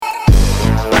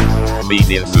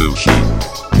Media Sushi.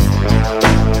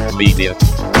 Media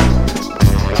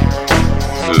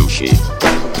Sushi.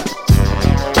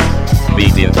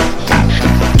 Media.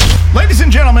 Ladies and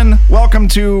gentlemen, welcome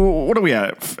to, what are we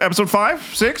at? Episode 5?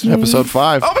 6? Episode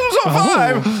 5. Episode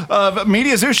 5 of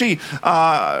Media Sushi.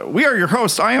 We are your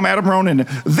hosts. I am Adam Ronan.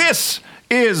 This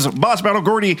is Boss Battle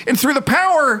Gordy. And through the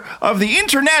power of the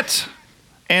internet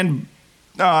and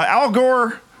Al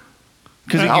Gore.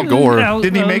 Al Gore.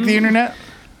 Didn't he make the internet?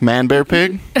 Man Bear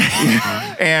Pig.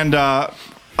 And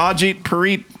Ajit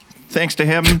Parit. Thanks to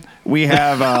him, we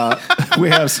have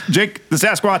Jake the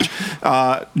Sasquatch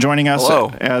joining us.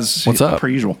 Hello. As What's up? per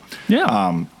usual.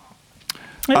 Yeah.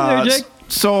 Hey there, Jake.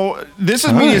 So this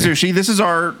is Media Sushi. This is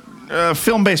our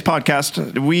film-based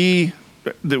podcast. We've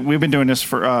been doing this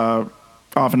for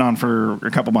off and on for a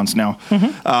couple months now.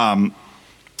 I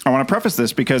want to preface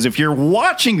this because if you're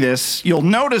watching this, you'll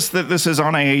notice that this is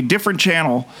on a different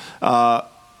channel.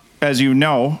 As you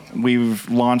know, we've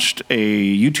launched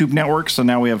a YouTube network, so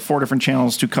now we have 4 different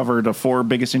channels to cover the 4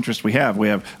 biggest interests we have. We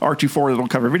have R24 that will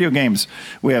cover video games.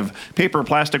 We have Paper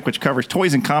Plastic, which covers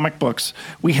toys and comic books.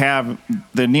 We have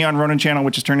the Neon Ronin channel,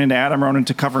 which is turned into Adam Ronin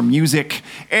to cover music.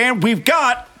 And we've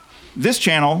got this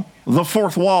channel, The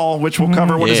Fourth Wall, which will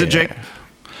cover, what is it, Jake?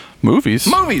 Movies.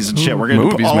 Movies and shit. We're gonna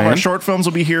Movies, all of our man. short films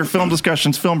will be here. Film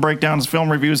discussions, film breakdowns,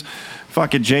 film reviews.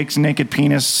 Fucking Jake's naked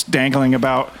penis dangling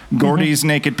about. Gordy's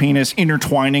naked penis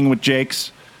intertwining with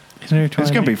Jake's.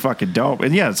 It's gonna be fucking dope.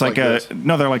 And yeah, it's like this.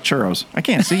 no, they're like churros. I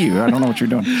can't see you. I don't know what you're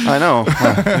doing. I know.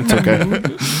 It's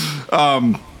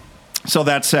okay. So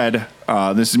that said,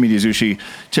 this is Media Sushi.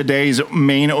 Today's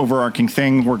main overarching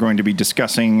thing, we're going to be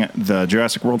discussing the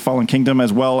Jurassic World Fallen Kingdom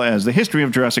as well as the history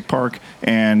of Jurassic Park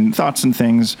and thoughts and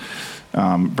things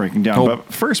breaking down. Oh.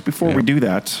 But first, before we do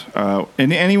that,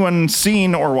 anyone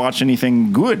seen or watched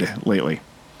anything good lately?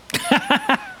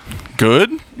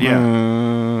 Good?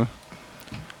 Yeah.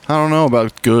 I don't know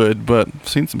about good, but I've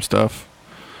seen some stuff.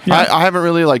 Yeah. I haven't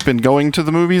really been going to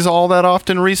the movies all that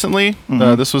often recently.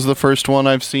 This was the first one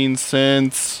I've seen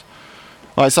since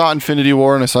I saw Infinity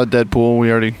War and I saw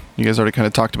Deadpool. You guys already kind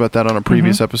of talked about that on a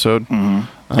previous episode.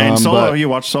 And Solo, but- you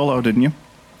watched Solo, didn't you?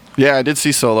 Yeah, I did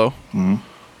see Solo.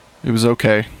 It was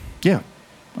okay. Yeah.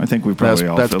 I think we probably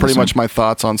all That's feel pretty the much same. my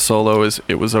thoughts on Solo. Is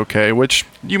it was okay, which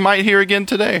you might hear again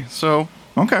today. So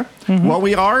Okay. Well,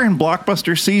 we are in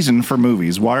blockbuster season for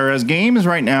movies. Whereas games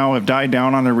right now have died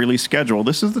down on their release schedule,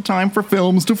 this is the time for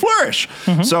films to flourish.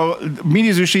 So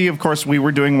Media Sushi, of course, we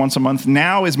were doing once a month,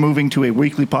 now is moving to a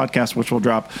weekly podcast, which will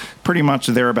drop pretty much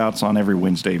thereabouts on every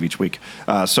Wednesday of each week.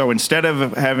 So instead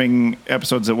of having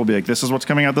episodes that will be like, this is what's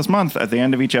coming out this month, at the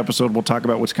end of each episode, we'll talk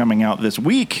about what's coming out this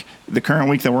week, the current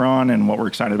week that we're on, and what we're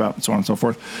excited about, and so on and so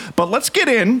forth. But let's get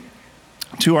in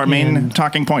to our main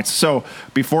talking points. So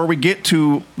before we get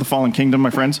to the Fallen Kingdom, my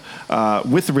friends,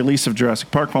 with the release of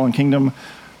Jurassic Park Fallen Kingdom,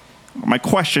 my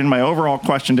overall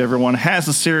question to everyone, has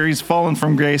the series fallen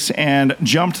from grace and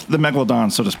jumped the megalodon,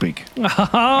 so to speak? Puns.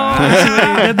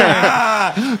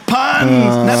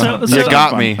 Puns! You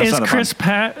got me. Is Chris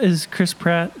Pratt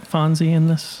Fonzie in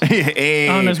this? Hey,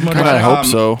 On his God, I hope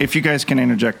so. If you guys can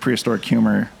interject prehistoric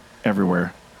humor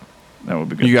everywhere, that would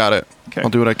be good. You got it. Okay. I'll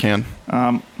do what I can.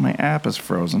 My app is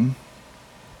frozen.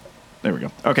 There we go.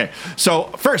 Okay, so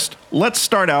first, let's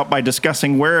start out by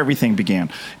discussing where everything began.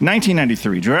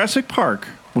 1993, Jurassic Park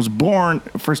was born.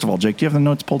 First of all, Jake, do you have the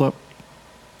notes pulled up?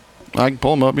 I can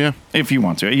pull them up, yeah. If you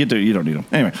want to. You don't need them.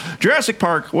 Anyway, Jurassic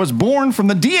Park was born from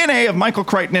the DNA of Michael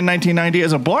Crichton in 1990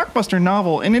 as a blockbuster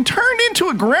novel and it turned into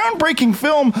a groundbreaking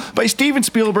film by Steven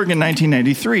Spielberg in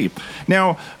 1993.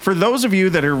 Now, for those of you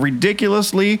that are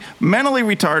ridiculously mentally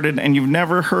retarded and you've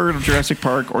never heard of Jurassic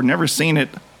Park or never seen it,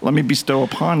 let me bestow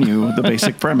upon you the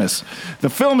basic premise.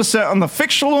 The film is set on the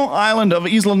fictional island of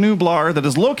Isla Nublar that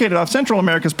is located off Central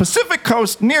America's Pacific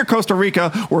coast near Costa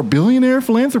Rica, where billionaire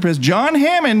philanthropist John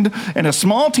Hammond and a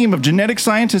small team of genetic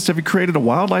scientists have created a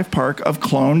wildlife park of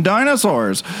cloned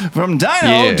dinosaurs from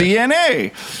dino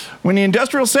DNA. When the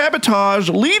industrial sabotage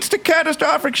leads to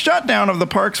catastrophic shutdown of the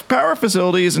park's power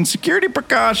facilities and security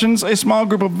precautions, a small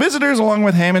group of visitors, along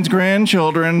with Hammond's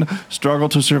grandchildren, struggle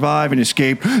to survive and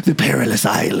escape the perilous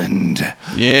island.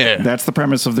 Yeah. That's the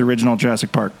premise of the original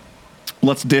Jurassic Park.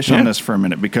 Let's dish on this for a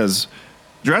minute because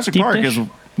Jurassic Deep Park dish? is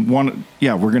one.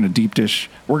 Yeah, we're gonna deep dish.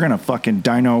 We're gonna fucking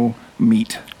dino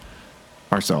meat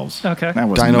ourselves. Okay.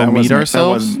 That Dino meat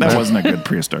ourselves? That wasn't a good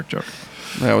prehistoric joke.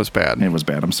 That was bad. It was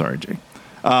bad. I'm sorry, Jake.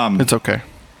 It's okay.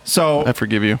 So I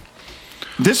forgive you.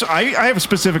 this, I have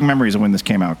specific memories of when this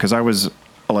came out because I was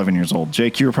 11 years old.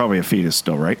 Jake, you were probably a fetus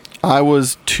still, right? I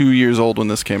was 2 years old when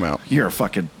this came out. You're a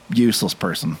fucking useless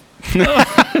person. Hey,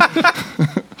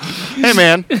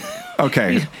 man.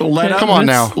 Okay, Come on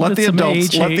now. Let the That's some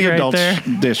adults age right adults there.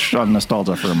 dish on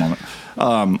nostalgia for a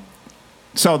moment.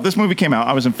 So this movie came out.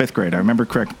 I was in 5th grade. I remember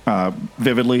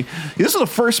vividly. This is the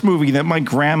first movie that my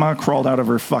grandma crawled out of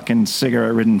her fucking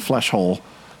cigarette-ridden flesh hole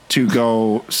to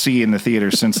go see in the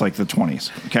theater since like the 20s.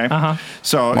 Okay,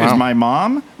 so it was my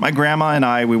mom, my grandma, and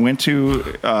I. We went to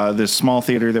this small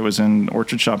theater that was in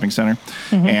Orchard Shopping Center,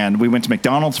 and we went to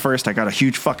McDonald's first. I got a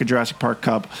huge fucking Jurassic Park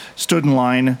cup. Stood in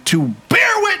line to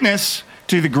bear witness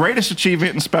to the greatest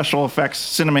achievement in special effects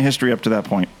cinema history up to that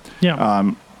point.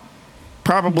 Yeah.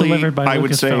 Probably, Delivered by I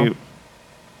would say, Lucasfilm.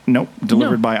 Nope,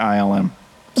 delivered by ILM.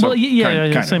 Well,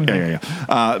 yeah, same thing.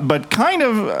 Yeah. But kind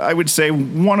of, I would say,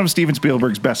 one of Steven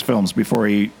Spielberg's best films before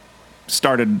he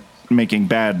started making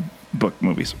bad book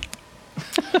movies.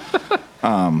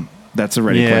 That's a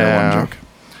Ready Player One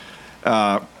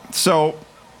joke. So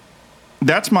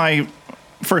that's my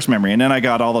first memory. And then I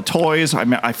got all the toys.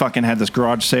 I fucking had this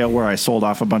garage sale where I sold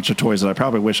off a bunch of toys that I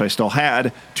probably wish I still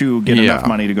had to get enough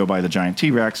money to go buy the giant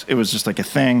T-Rex. It was just like a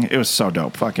thing. It was so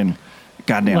dope. Fucking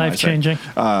goddamn Life-changing.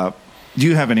 Do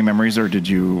you have any memories, or did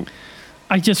you?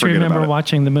 I just forget about remember it?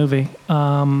 watching the movie,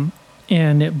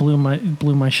 and it blew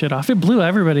my shit off. It blew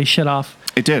everybody's shit off.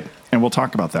 It did, and we'll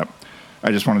talk about that.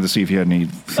 I just wanted to see if you had any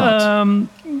thoughts.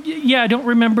 Yeah, I don't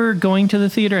remember going to the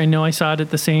theater. I know I saw it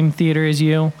at the same theater as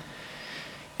you.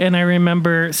 And I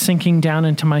remember sinking down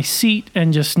into my seat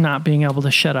and just not being able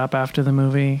to shut up after the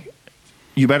movie.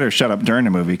 You better shut up during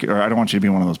the movie, or I don't want you to be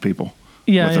one of those people.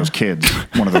 Yeah, with yeah. those kids.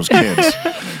 One of those kids.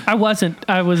 I wasn't.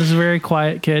 I was a very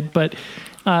quiet kid, but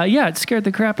yeah, it scared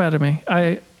the crap out of me.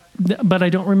 But I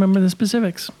don't remember the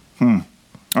specifics.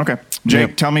 Okay.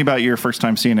 Jake, tell me about your first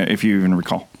time seeing it, if you even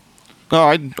recall. No,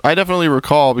 I definitely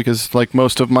recall, because like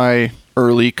most of my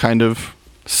early kind of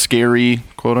scary,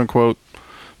 quote unquote,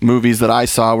 movies that I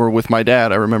saw were with my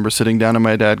dad. I remember sitting down and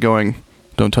my dad going,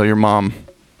 "Don't tell your mom,"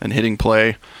 and hitting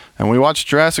play. And we watched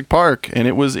Jurassic Park, and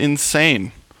it was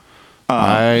insane.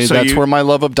 That's where my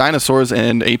love of dinosaurs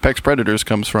and apex predators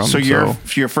comes from. So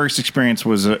your first experience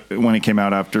was when it came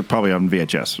out after, probably on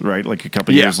VHS, right? Like a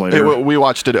couple years later. We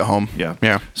watched it at home.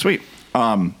 Yeah. Sweet.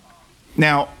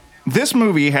 Now, this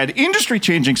movie had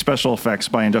industry-changing special effects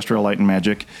by Industrial Light and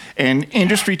Magic and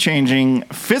industry-changing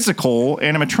physical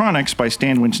animatronics by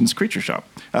Stan Winston's Creature Shop.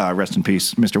 Rest in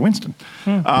peace, Mr. Winston.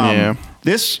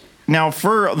 Now,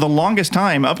 for the longest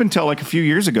time, up until like a few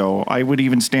years ago, I would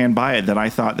even stand by it that I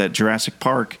thought that Jurassic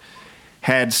Park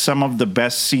had some of the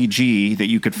best CG that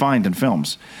you could find in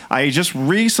films. I just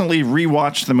recently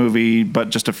rewatched the movie, but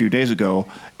just a few days ago,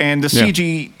 and the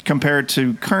CG compared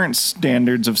to current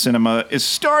standards of cinema is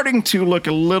starting to look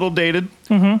a little dated.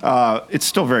 It's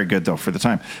still very good though for the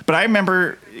time. But I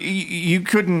remember you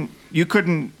couldn't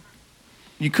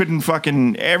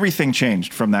fucking, everything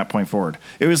changed from that point forward.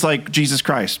 It was like Jesus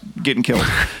Christ getting killed.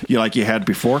 You had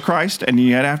before Christ and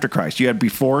you had after Christ. You had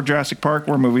before Jurassic Park,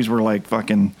 where movies were like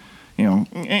fucking,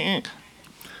 and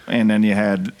then you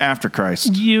had after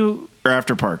Christ. Or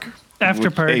after Park. After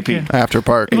With Park. AP. Yeah. After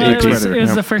Park. Well, AP. it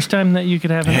was the first time that you could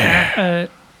have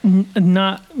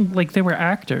not like they were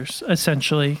actors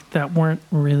essentially that weren't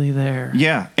really there.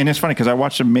 Yeah, and it's funny because I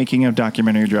watched a making of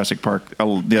documentary of Jurassic Park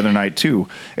the other night too,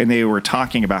 and they were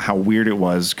talking about how weird it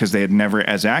was because they had never,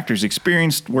 as actors,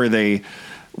 experienced where they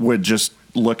would just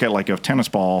look at like a tennis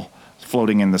ball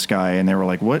floating in the sky, and they were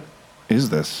like, "What is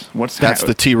this? That's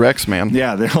the T-Rex, man."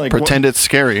 Yeah, they're like, pretend it's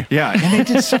scary. Yeah, and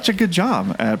they did such a good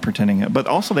job at pretending it. But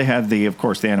also they had of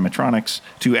course, the animatronics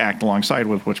to act alongside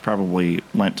with, which probably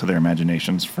lent to their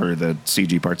imaginations for the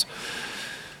CG parts.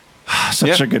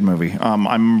 Such a good movie.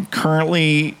 I'm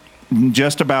currently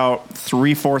just about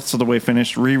 3/4 of the way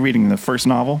finished rereading the first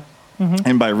novel.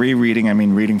 And by rereading, I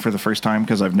mean reading for the first time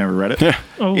because I've never read it.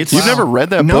 You've never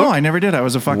read that book? No, I never did. I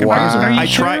was a fucking loser. Are you I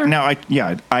tried. sure? Now,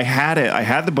 I had it. I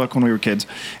had the book when we were kids,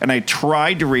 and I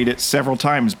tried to read it several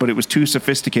times, but it was too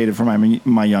sophisticated for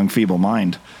my young, feeble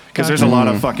mind. Because there's a lot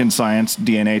of fucking science,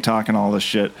 DNA talk, and all this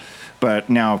shit. But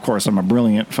now, of course, I'm a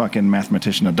brilliant fucking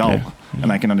mathematician adult,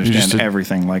 and I can understand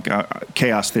everything, like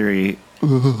chaos theory.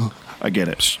 I get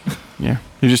it. Yeah.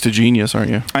 You're just a genius,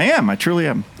 aren't you? I am. I truly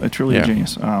am. A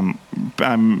genius.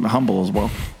 I'm humble as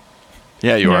well.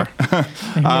 Yeah, you are.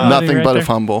 Nothing but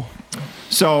humble.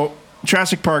 So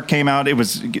Jurassic Park came out. It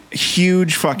was a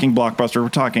huge fucking blockbuster. We're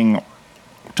talking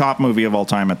top movie of all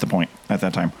time at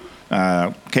that time.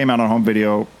 Came out on home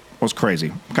video. Was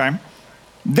crazy. Okay.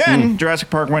 Then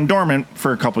Jurassic Park went dormant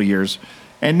for a couple years.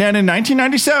 And then in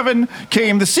 1997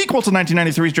 came the sequel to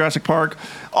 1993's Jurassic Park,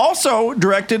 also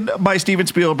directed by Steven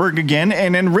Spielberg again,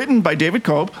 and then written by David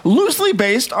Cope, loosely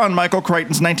based on Michael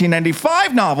Crichton's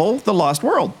 1995 novel, The Lost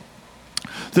World.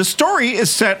 The story is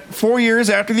set 4 years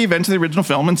after the events of the original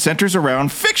film and centers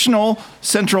around fictional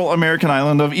Central American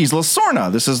island of Isla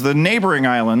Sorna. This is the neighboring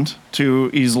island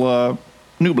to Isla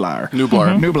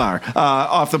Nublar,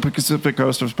 off the Pacific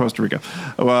coast of Costa Rica.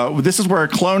 This is where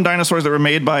clone dinosaurs that were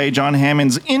made by John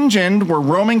Hammond's InGen were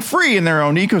roaming free in their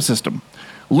own ecosystem.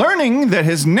 Learning that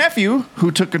his nephew, who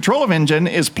took control of InGen,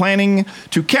 is planning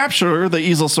to capture the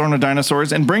Isla Sorna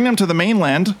dinosaurs and bring them to the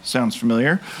mainland. Sounds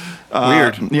familiar.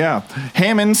 Weird. Yeah.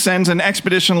 Hammond sends an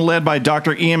expedition led by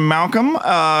Dr. Ian Malcolm.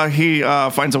 He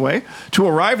finds a way to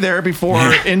arrive there before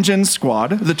InGen's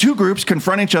squad. The two groups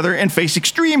confront each other and face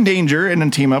extreme danger and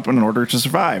then team up in order to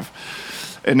survive.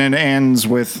 And then ends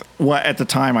with what at the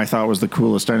time I thought was the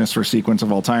coolest dinosaur sequence of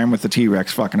all time with the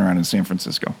T-Rex fucking around in San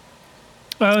Francisco.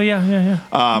 Oh, yeah.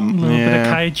 A little bit of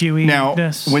kaiju-y. Now,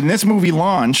 when this movie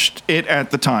launched, it at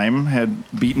the time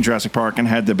had beaten Jurassic Park and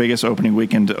had the biggest opening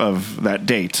weekend of that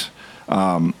date.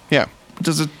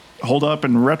 Does it hold up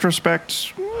in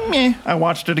retrospect? Meh. I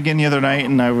watched it again the other night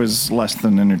and I was less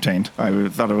than entertained. I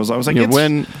was like,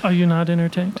 Are you not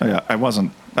entertained? Yeah, I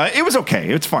wasn't. It was okay.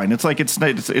 It's fine. It's like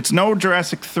it's no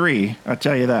Jurassic 3. I'll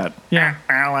tell you that. Yeah,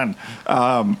 Alan.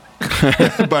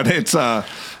 But it's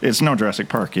no Jurassic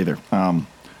Park either.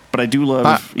 But I do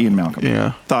love Ian Malcolm.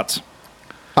 Yeah. Thoughts?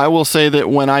 I will say that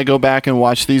when I go back and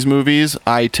watch these movies,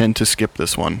 I tend to skip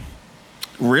this one.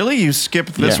 Really? You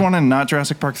skipped this one and not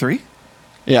Jurassic Park 3?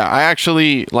 Yeah, I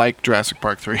actually like Jurassic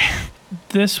Park 3.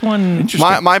 This one...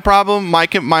 My problem,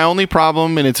 my only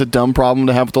problem, and it's a dumb problem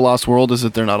to have with The Lost World, is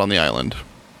that they're not on the island.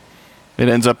 It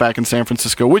ends up back in San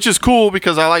Francisco, which is cool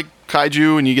because I like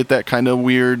kaiju and you get that kind of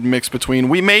weird mix between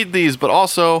we made these, but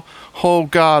also, oh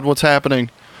God, what's happening?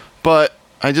 But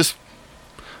I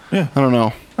don't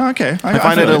know. Okay. I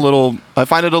find it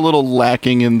a little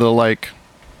lacking in the like.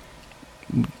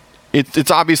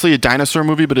 It's obviously a dinosaur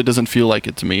movie, but it doesn't feel like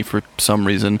it to me for some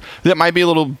reason. That might be a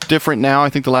little different now. I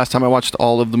think the last time I watched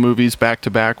all of the movies back to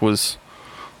back was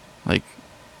like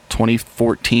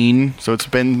 2014, so it's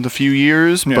been a few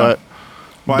years. Yeah. But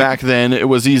back then, it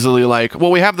was easily like, well,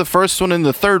 we have the first one and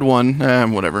the third one.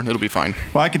 Whatever, it'll be fine.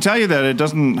 Well, I can tell you that it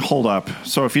doesn't hold up.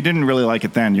 So if you didn't really like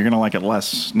it then, you're going to like it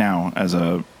less now as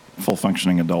a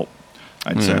full-functioning adult,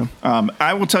 I'd say.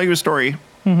 I will tell you a story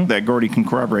that Gordy can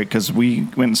corroborate because we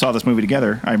went and saw this movie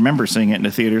together. I remember seeing it in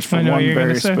the theaters for one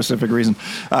very specific reason.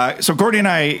 So Gordy and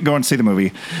I go and see the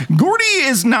movie. Gordy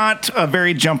is not a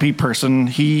very jumpy person.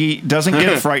 He doesn't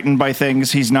get frightened by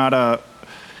things. He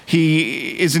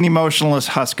is an emotionless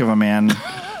husk of a man.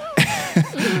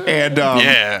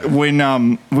 And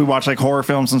when we watch like horror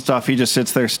films and stuff, he just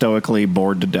sits there stoically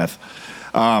bored to death.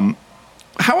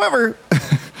 However,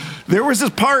 there was this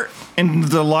part in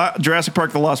the Jurassic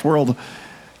Park: The Lost World.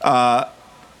 God,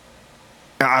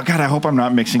 I hope I'm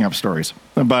not mixing up stories.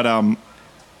 But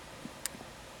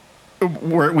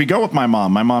we go with my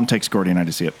mom. My mom takes Gordy and I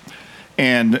to see it.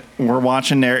 And we're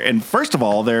watching there, and first of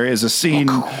all, there is a scene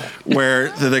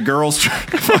where the girls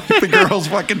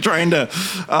fucking trying to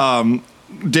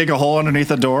dig a hole underneath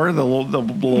the door, the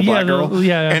little black girl,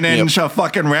 and then a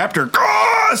fucking raptor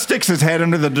sticks his head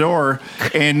under the door,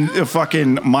 and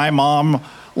fucking my mom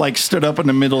like stood up in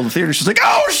the middle of the theater. She's like,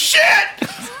 "Oh shit!"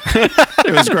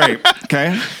 It was great.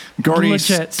 Okay. Gordy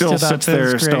still sits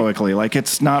there stoically. Like,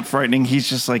 it's not frightening. He's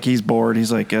just like, he's bored.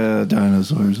 He's like,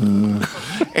 dinosaurs.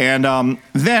 And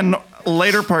then,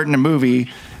 later part in the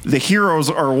movie, the heroes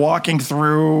are walking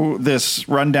through this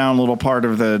rundown little part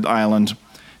of the island.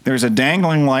 There's a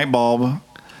dangling light bulb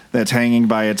that's hanging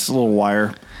by its little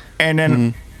wire. And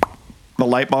then the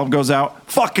light bulb goes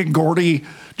out. Fucking Gordy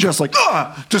just like,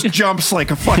 just jumps like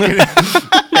a fucking...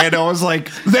 And I was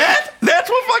like, that's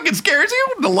what fucking scares you?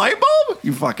 The light bulb?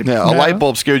 You fucking... Yeah, a light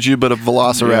bulb scared you, but a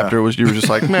velociraptor was... You were just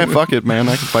like, man, fuck it, man.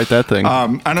 I can fight that thing. I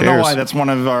don't know why. That's one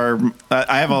of our...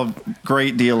 I have a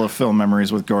great deal of film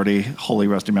memories with Gordy, Holy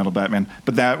Rusty Metal Batman.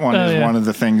 But that one is one of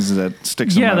the things that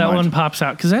sticks in my mind. Yeah, that one pops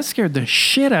out. Because that scared the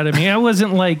shit out of me. I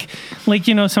wasn't like,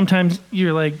 you know, sometimes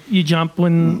you're like, you jump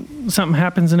when something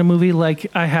happens in a movie. Like,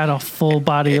 I had a full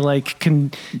body, like,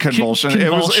 convulsion.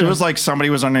 It was like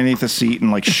somebody was underneath the seat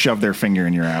and, like, shoved their finger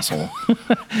in your asshole.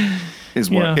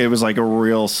 It was like a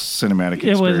real cinematic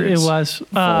experience. It was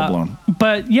full blown.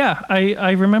 But yeah,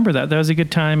 I remember that. That was a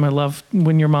good time. I love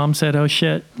when your mom said, "Oh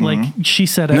shit!" Like she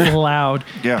said it loud.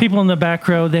 Yeah. People in the back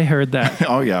row, they heard that.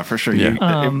 Oh yeah, for sure.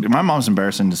 Yeah. My mom's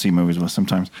embarrassing to see movies with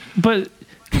sometimes. But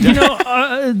you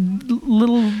know,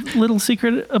 little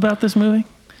secret about this movie.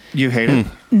 You hate it?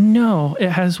 No, it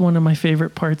has one of my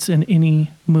favorite parts in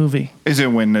any movie. Is it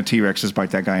when the T-Rexes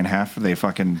bite that guy in half? They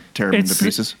fucking tear him into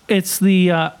pieces? It's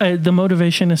the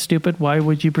motivation is stupid. Why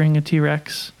would you bring a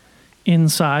T-Rex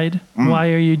inside. Why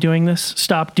are you doing this?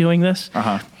 Stop doing this.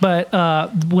 But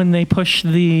when they push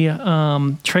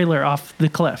the trailer off the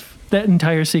cliff, that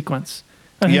entire sequence,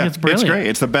 I think it's brilliant. It's great.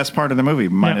 It's the best part of the movie,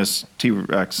 minus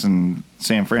T-Rex and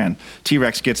San Fran.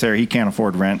 T-Rex gets there. He can't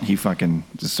afford rent. He fucking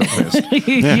is so pissed.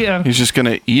 Yeah. He's just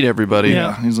gonna eat everybody.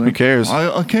 Yeah. He's like, who cares?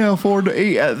 I can't afford to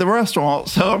eat at the restaurant,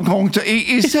 so I'm going to eat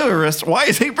his tourist. Why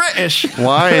is he British?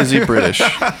 Why is he British?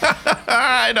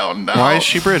 I don't know. Why is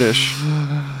she British?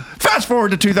 Fast forward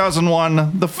to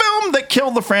 2001, the film that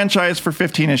killed the franchise for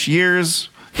 15-ish years.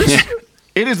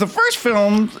 It is the first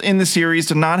film in the series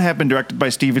to not have been directed by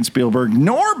Steven Spielberg,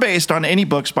 nor based on any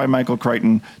books by Michael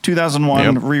Crichton.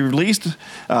 2001, re-released,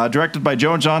 directed by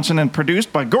Joe Johnson and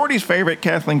produced by Gordy's favorite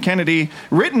Kathleen Kennedy,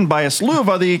 written by a slew of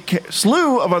other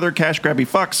cash-grabby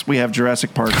fucks. We have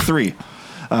Jurassic Park 3.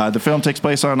 The film takes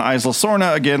place on Isla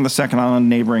Sorna, again, the second island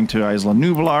neighboring to Isla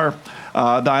Nublar.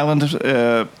 The island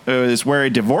is where a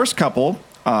divorced couple,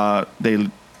 they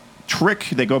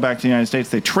go back to the United States,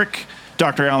 they trick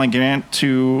Dr. Alan Grant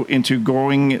into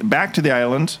going back to the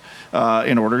island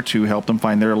in order to help them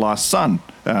find their lost son.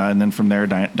 And then from there,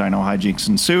 dino hijinks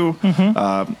ensue.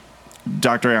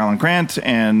 Dr. Alan Grant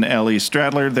and Ellie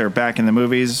Stradler, they're back in the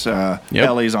movies.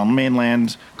 Ellie's on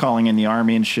mainland, calling in the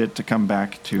army and shit to come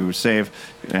back to save,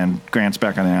 and Grant's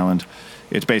back on the island.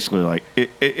 It's basically like,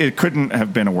 it couldn't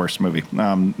have been a worse movie.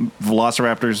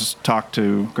 Velociraptors talk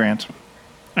to Grant.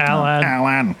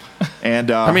 Alan. And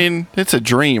I mean, it's a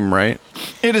dream, right?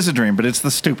 It is a dream, but it's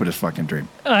the stupidest fucking dream.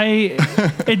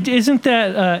 Isn't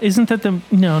that the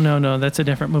no, that's a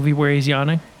different movie where he's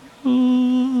yawning.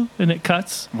 Ooh, and it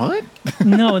cuts. What?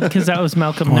 No, because that was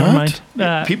Malcolm. Never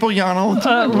mind. People yawn all the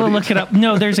time. We'll look it up.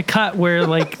 No, there's a cut where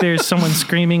like there's someone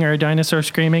screaming or a dinosaur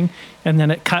screaming, and then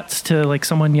it cuts to like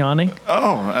someone yawning.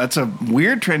 Oh, that's a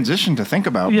weird transition to think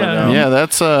about. Yeah. But, Yeah,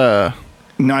 that's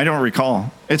no, I don't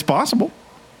recall. It's possible.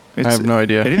 I have no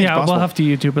idea. Anything's Yeah, possible. we'll have to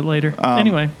YouTube it later.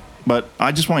 Anyway. But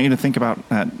I just want you to think about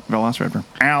that Velociraptor.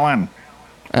 Alan.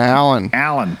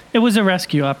 It was a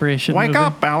rescue operation. Wake movie.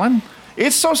 up, Alan.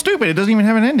 It's so stupid. It doesn't even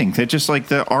have an ending. It's just like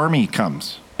the army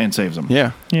comes and saves them.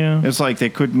 Yeah. Yeah. It's like they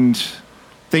couldn't.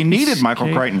 They needed Michael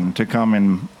Escape. Crichton to come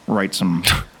and write some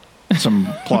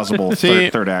plausible See,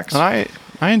 third acts. I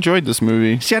enjoyed this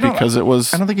movie because it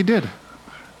was. I don't think he did.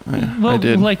 Well, I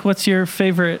did. like, what's your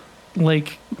favorite?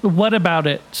 Like, what about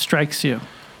it strikes you?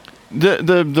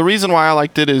 The reason why I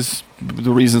liked it is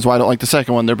the reasons why I don't like the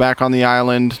second one. They're back on the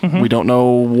island. We don't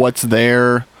know what's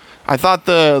there. I thought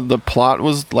the plot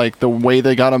was like the way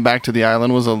they got them back to the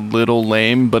island was a little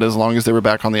lame, but as long as they were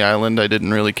back on the island, I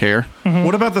didn't really care.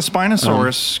 What about the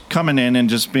Spinosaurus coming in and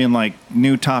just being like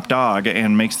new top dog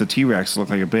and makes the T-Rex look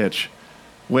like a bitch?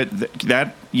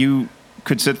 That you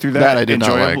could sit through that? That I did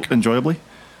not like. Enjoyably?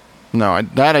 No, I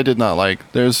did not like.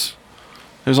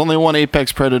 There's only one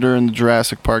apex predator in the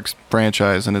Jurassic Park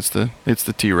franchise, and it's the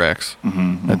T-Rex.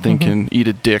 That thing can eat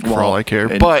a dick for all I care.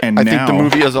 But I think the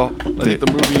movie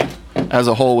as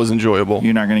a whole was enjoyable.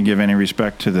 You're not going to give any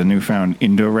respect to the newfound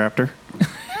Indoraptor?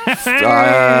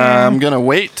 I'm going to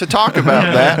wait to talk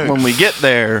about that when we get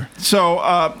there.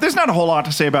 So there's not a whole lot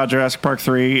to say about Jurassic Park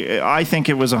 3. I think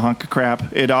it was a hunk of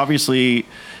crap. It obviously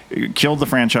killed the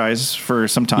franchise for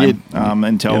some time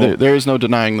until... there is no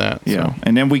denying that. Yeah, So.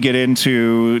 and then we get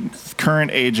into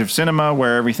current age of cinema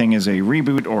where everything is a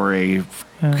reboot or a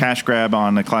cash grab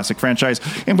on a classic franchise.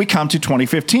 And we come to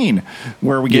 2015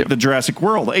 where we get the Jurassic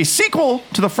World, a sequel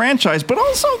to the franchise, but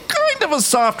also kind of a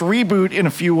soft reboot in a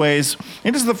few ways.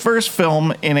 It is the first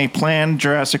film in a planned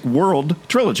Jurassic World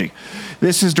trilogy.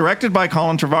 This is directed by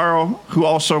Colin Trevorrow, who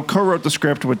also co-wrote the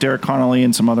script with Derek Connolly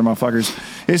and some other motherfuckers.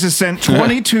 This is set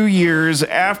 22 years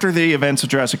after the events of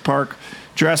Jurassic Park.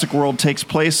 Jurassic World takes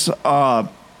place on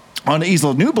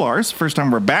Isla Nublar. First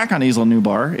time we're back on Isla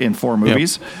Nublar in 4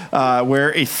 movies,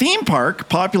 where a theme park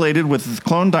populated with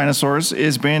cloned dinosaurs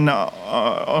has been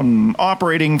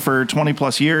operating for 20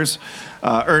 plus years.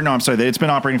 It's been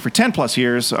operating for 10 plus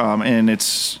years, and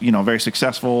it's very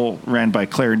successful. Ran by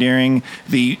Claire Dearing,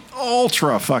 the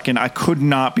ultra fucking. I could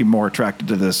not be more attracted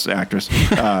to this actress,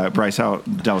 Bryce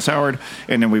Dallas Howard,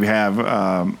 and then we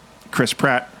have Chris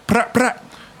Pratt.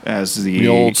 As the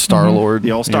old Star-Lord.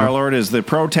 The old Star-Lord is the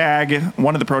pro tag,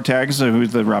 one of the pro tags,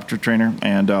 who's the Raptor trainer.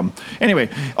 And anyway,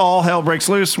 all hell breaks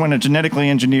loose when a genetically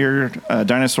engineered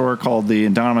dinosaur called the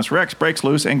Indominus Rex breaks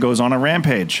loose and goes on a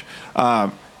rampage.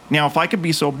 Now, if I could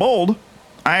be so bold,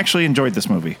 I actually enjoyed this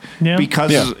movie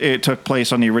because it took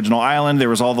place on the original island. There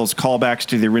was all those callbacks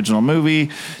to the original movie.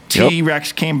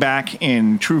 T-Rex came back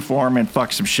in true form and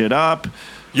fucked some shit up.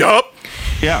 Yup.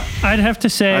 Yeah. I'd have to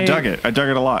say I dug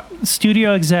it a lot.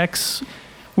 Studio execs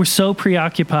were so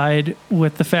preoccupied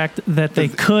with the fact that they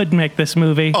could make this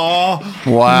movie Wow.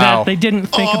 that they didn't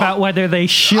think about whether they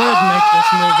should make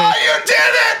this movie. You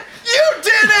did it! You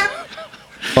did it!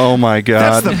 Oh my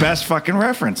That's God. the best fucking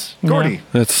reference. Gordy,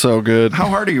 That's so good. how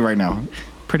hard are you right now?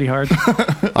 Pretty hard.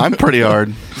 I'm pretty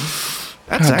hard.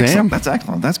 That's God excellent. damn. That's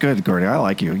excellent. That's good, Gordy. I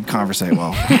like you. You conversate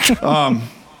well.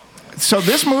 So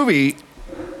this movie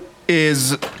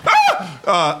is.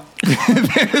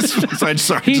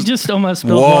 Sorry. He just almost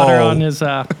spilled Whoa. water on his.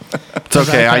 It's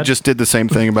okay. I just did the same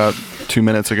thing about 2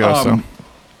 minutes ago. So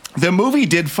The movie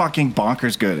did fucking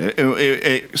bonkers good.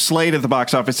 It slayed at the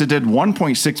box office. It did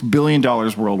 $1.6 billion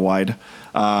worldwide,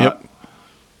 yep.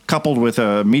 coupled with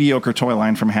a mediocre toy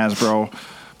line from Hasbro.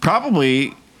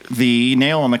 Probably the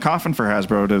nail in the coffin for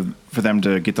Hasbro for them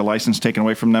to get the license taken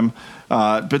away from them.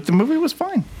 But the movie was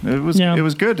fine. It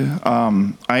was good.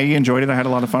 I enjoyed it. I had a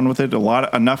lot of fun with it.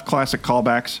 Enough classic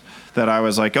callbacks that I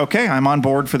was like, okay, I'm on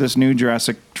board for this new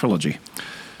Jurassic trilogy.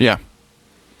 Yeah.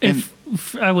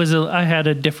 If I had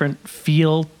a different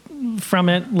feel from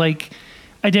it. Like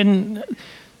I didn't.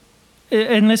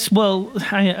 And this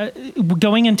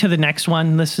going into the next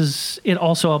one. It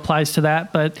also applies to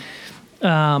that, but.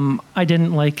 I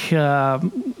didn't like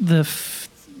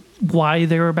why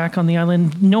they were back on the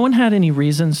island. No one had any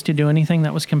reasons to do anything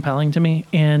that was compelling to me,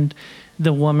 and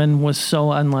the woman was so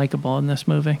unlikable in this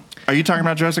movie. Are you talking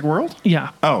about Jurassic World?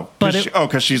 Yeah. Oh, but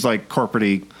because she's like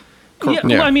corporate-y. Yeah,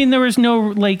 well, I mean, there was no,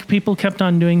 like, people kept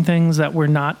on doing things that were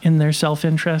not in their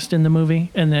self-interest in the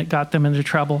movie, and that got them into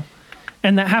trouble.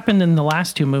 And that happened in the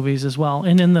last two movies as well.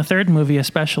 And in the third movie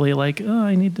especially, like, oh,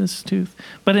 I need this tooth.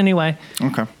 But anyway.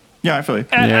 Okay. Yeah, I feel you.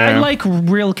 I like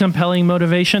real compelling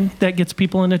motivation that gets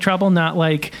people into trouble, not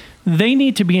like they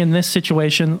need to be in this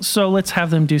situation, so let's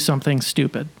have them do something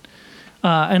stupid.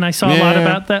 And I saw a lot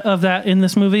of that in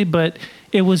this movie, but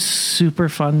it was super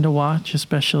fun to watch,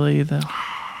 especially the...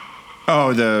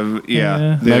 Oh, the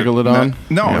Megalodon?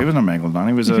 He wasn't a Megalodon.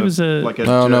 He was a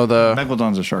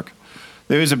Megalodon's a shark.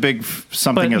 There was a big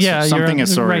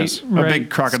something-asaurus. Right, a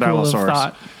big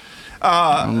crocodilosaurus.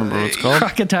 I don't remember what it's called.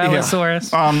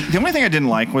 Crocodilosaurus. The only thing I didn't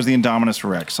like was the Indominus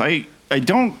Rex. I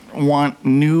don't want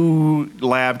new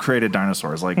lab-created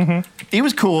dinosaurs. Like, he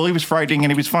was cool, he was frightening,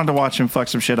 and he was fun to watch him fuck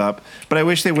some shit up. But I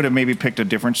wish they would have maybe picked a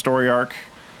different story arc.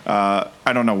 I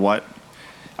don't know what.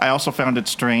 I also found it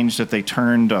strange that they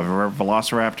turned a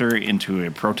Velociraptor into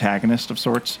a protagonist of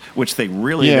sorts, which they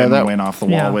really didn't win off the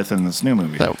wall with in this new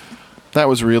movie. That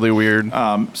was really weird.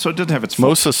 So it did have its...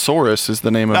 Mosasaurus is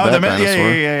the name of that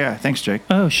dinosaur. Yeah. Thanks, Jake.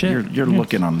 Oh, shit. You're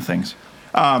looking on things.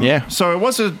 So it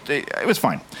was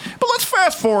fine. But let's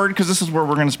fast forward, because this is where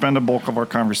we're going to spend a bulk of our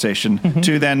conversation,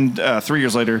 to then 3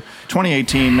 years later,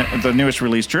 2018, the newest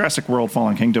release, Jurassic World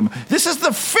Fallen Kingdom. This is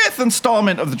the 5th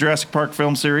installment of the Jurassic Park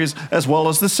film series, as well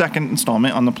as the 2nd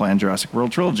installment on the planned Jurassic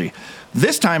World trilogy.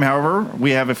 This time, however,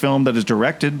 we have a film that is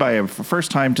directed by a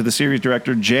first time to the series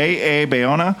director J.A.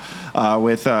 Bayona,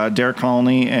 with Derek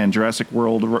Colony and Jurassic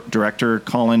World director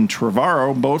Colin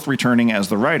Trevorrow both returning as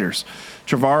the writers.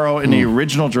 Trevorrow and the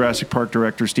original Jurassic Park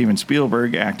director Steven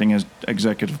Spielberg acting as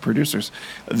executive producers.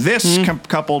 This,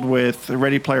 coupled with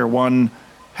Ready Player One,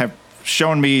 have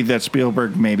shown me that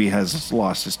Spielberg maybe has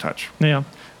lost his touch. Yeah.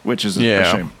 Which is a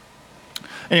shame.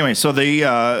 Anyway, so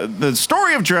the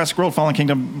story of Jurassic World Fallen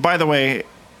Kingdom, by the way,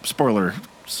 spoilers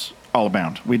all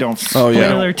abound. We don't...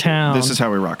 Spoiler town. This is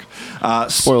how we rock.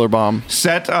 Spoiler bomb.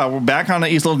 Set back on the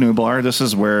Isla Nublar. This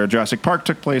is where Jurassic Park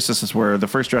took place. This is where the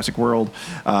first Jurassic World...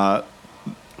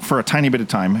 for a tiny bit of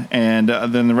time, and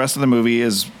then the rest of the movie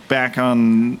is back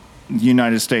on the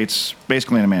United States,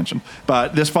 basically in a mansion.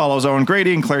 But this follows Owen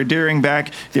Grady and Claire Dearing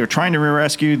back. They're trying to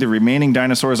rescue the remaining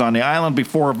dinosaurs on the island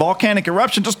before a volcanic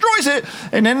eruption destroys it.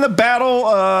 And in the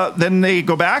battle, then they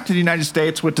go back to the United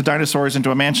States with the dinosaurs into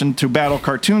a mansion to battle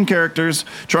cartoon characters,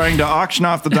 trying to auction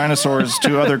off the dinosaurs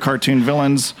to other cartoon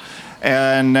villains,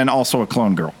 and then also a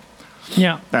clone girl.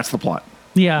 Yeah. That's the plot.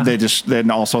 Yeah. Then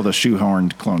also the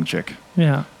shoehorned clone chick.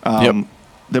 Yeah.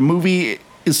 The movie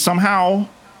is somehow,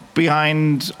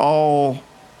 behind all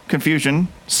confusion,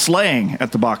 slaying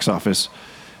at the box office.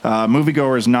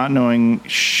 Moviegoers not knowing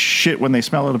shit when they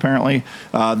smell it, apparently.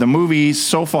 The movie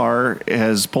so far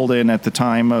has pulled in, at the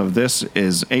time of this,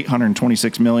 is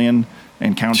 $826 million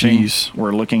and counting. Jeez.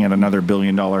 We're looking at another $1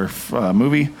 billion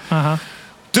movie.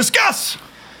 Discuss!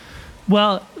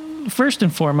 Well, first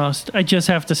and foremost, I just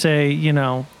have to say,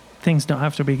 things don't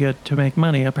have to be good to make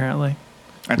money, apparently.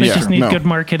 They just need good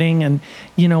marketing. And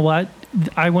you know what?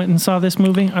 I went and saw this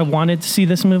movie. I wanted to see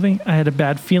this movie. I had a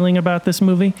bad feeling about this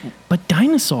movie. But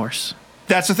dinosaurs.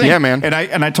 That's the thing. Yeah, man.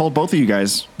 And I told both of you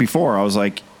guys before, I was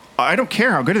like, I don't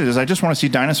care how good it is. I just want to see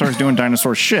dinosaurs doing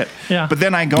dinosaur shit. Yeah. But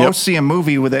then I go see a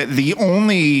movie with it. The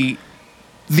only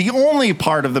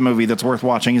part of the movie that's worth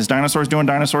watching is dinosaurs doing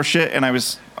dinosaur shit, and I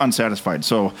was unsatisfied.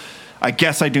 So I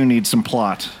guess I do need some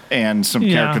plot and some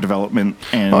character development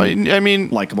and I mean,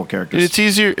 likable characters. it's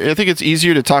easier. I think it's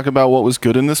easier to talk about what was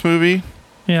good in this movie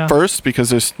first because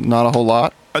there's not a whole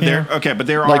lot. But there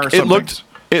are Like some things.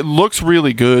 it looks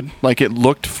really good. Like it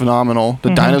looked phenomenal.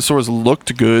 The dinosaurs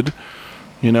looked good.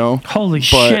 You know, Holy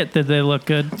shit, did they look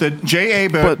good? The J.A.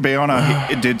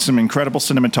 Bayona did some incredible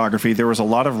cinematography. There was a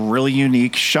lot of really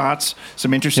unique shots,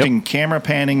 some interesting camera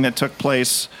panning that took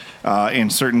place in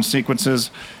certain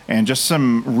sequences, and just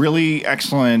some really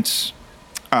excellent,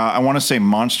 I want to say,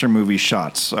 monster movie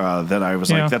shots that I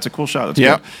was like, that's a cool shot. That's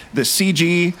good. The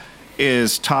CG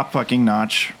is top fucking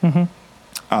notch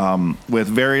with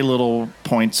very little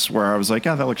points where I was like,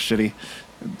 that looks shitty.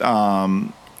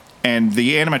 And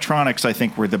the animatronics, I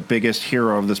think, were the biggest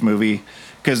hero of this movie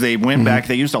because they went back.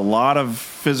 They used a lot of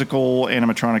physical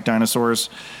animatronic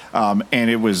dinosaurs, and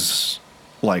it was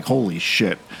like, holy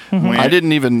shit. I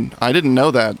didn't know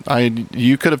that.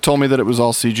 You could have told me that it was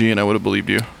all CG, and I would have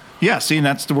believed you. Yeah, see,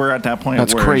 and we're at that point.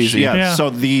 That's crazy. Yeah. So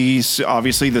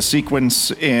obviously the sequence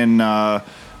in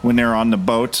when they're on the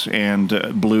boat and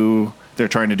Blue, they're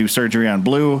trying to do surgery on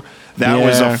Blue. That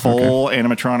was a full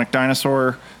animatronic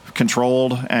dinosaur.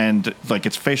 Controlled and like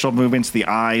its facial movements, the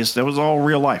eyes, that was all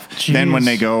real life. Jeez. Then when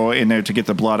they go in there to get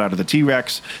the blood out of the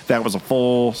T-Rex, that was a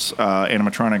full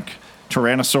animatronic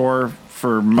Tyrannosaur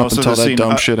for most of the scene.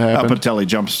 Dumb shit happened. Up until he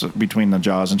jumps between the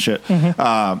jaws and shit.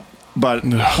 But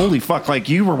holy fuck, like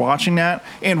you were watching that,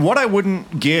 and what I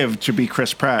wouldn't give to be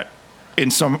Chris Pratt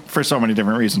for so many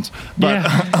different reasons. But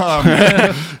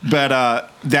but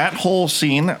that whole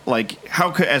scene, like how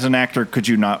could, as an actor, could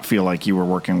you not feel like you were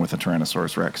working with a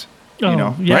Tyrannosaurus Rex? Oh, You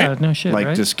know, yeah, right? no shit, Like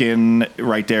right? the skin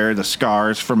right there, the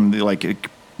scars from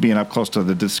being up close to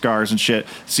the scars and shit,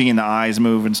 seeing the eyes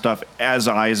move and stuff as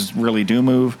eyes really do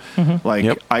move.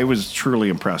 I was truly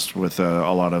impressed with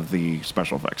a lot of the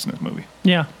special effects in this movie.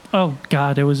 Yeah. Oh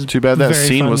God, it was Too bad that very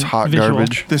scene fun was hot visual.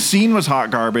 garbage. The scene was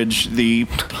hot garbage. The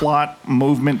plot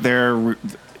movement there,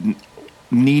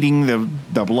 needing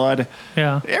the blood.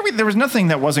 Yeah. There was nothing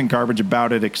that wasn't garbage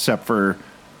about it except for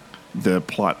the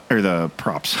plot or the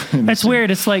props. That's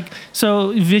weird. It's like,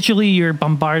 so visually you're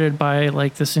bombarded by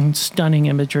like this stunning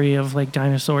imagery of like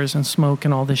dinosaurs and smoke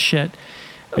and all this shit.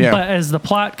 Yeah. But as the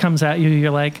plot comes at you,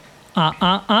 you're like,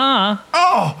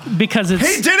 Oh, because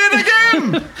it's. he did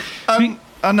it again.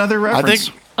 Another reference.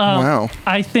 Wow.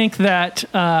 I think that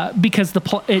because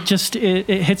it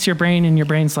hits your brain and your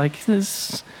brain's like,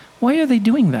 this. Why are they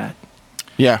doing that?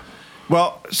 Yeah.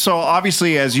 Well, so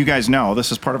obviously, as you guys know,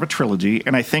 this is part of a trilogy,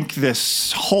 and I think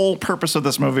this whole purpose of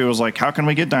this movie was like, how can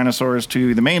we get dinosaurs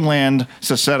to the mainland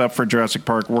to set up for Jurassic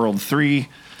Park World 3?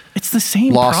 It's the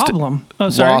same problem. Oh,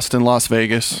 sorry. Lost in Las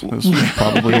Vegas. Is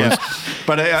probably was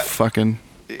But fucking.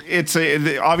 it's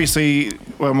obviously,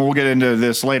 well, we'll get into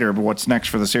this later, but what's next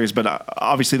for the series? But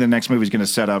obviously, the next movie is going to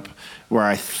set up where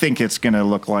I think it's going to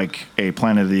look like a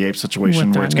Planet of the Apes situation,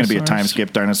 With where it's going to be a time dinosaurs.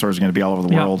 skip. Dinosaurs are going to be all over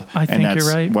the Yeah, world, I think and that's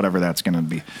you're right. whatever that's going to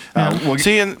be. Yeah.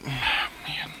 See, and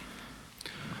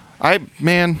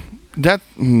that.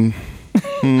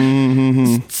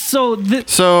 So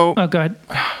oh, go ahead.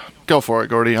 Go for it,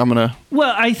 Gordy. I'm gonna.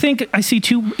 Well, I think I see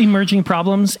two emerging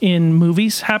problems in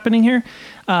movies happening here.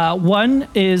 One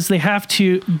is they have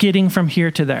to getting from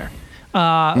here to there.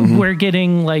 We're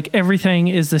getting like everything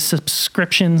is the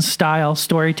subscription style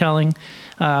storytelling,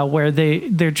 where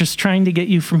they're just trying to get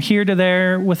you from here to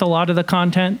there with a lot of the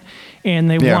content, and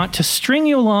they want to string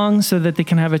you along so that they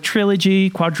can have a trilogy,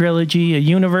 quadrilogy, a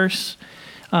universe.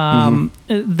 So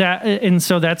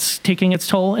that's taking its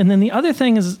toll. And then the other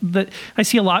thing is that I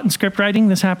see a lot in script writing.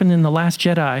 This happened in The Last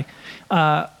Jedi.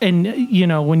 And you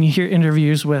know, when you hear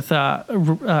interviews with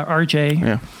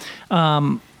RJ,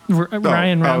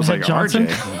 Ryan Roundhead Johnson,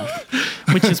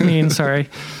 which is mean, sorry.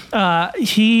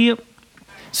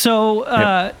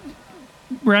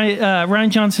 Ryan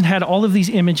Johnson had all of these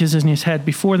images in his head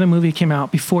before the movie came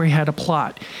out, before he had a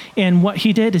plot. And what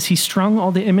he did is he strung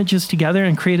all the images together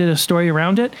and created a story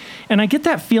around it. And I get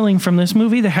that feeling from this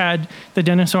movie. They had the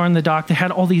dinosaur on the dock. They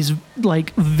had all these like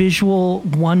visual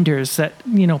wonders that,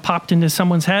 you know, popped into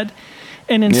someone's head.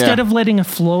 And instead of letting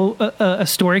a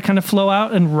story kind of flow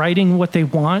out and writing what they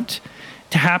want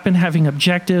to happen, having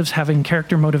objectives, having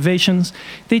character motivations,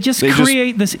 they just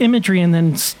create this imagery and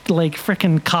then like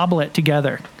frickin' cobble it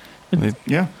together.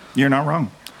 Yeah, you're not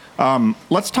wrong.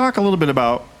 Let's talk a little bit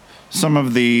about some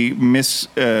of the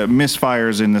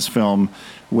misfires in this film,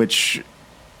 which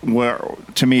were,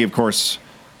 to me, of course,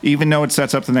 even though it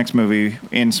sets up the next movie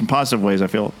in some positive ways, I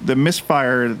feel the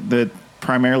misfire that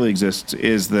primarily exists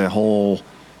is the whole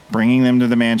bringing them to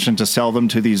the mansion to sell them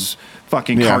to these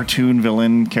fucking cartoon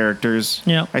villain characters.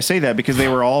 Yeah. I say that because they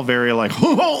were all very like,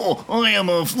 oh, I am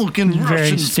a fucking Very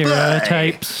Russian spy.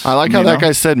 stereotypes. I like how You that know?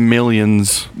 guy said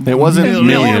millions. It wasn't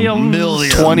million.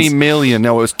 Millions. 20 million.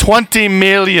 No, it was 20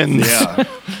 millions. Yeah.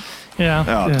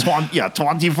 Yeah.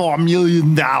 $24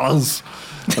 million.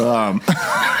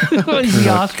 Is he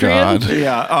Austrian? God.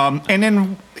 Yeah, and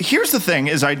then here's the thing: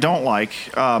 is I don't like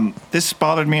this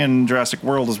bothered me in Jurassic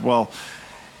World as well.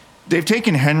 They've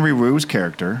taken Henry Wu's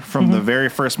character from the very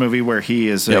first movie, where he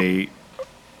is I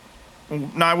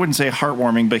wouldn't say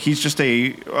heartwarming, but he's just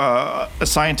a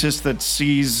scientist that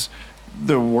sees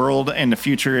the world and the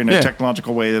future in a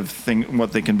technological way of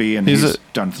what they can be, and he's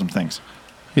done some things.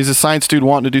 He's a science dude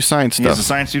wanting to do science stuff. He's a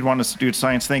science dude wanting to do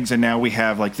science things, and now we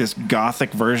have like this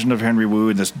gothic version of Henry Wu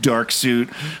in this dark suit,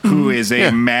 who is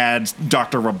a mad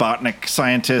Dr. Robotnik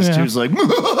scientist who's like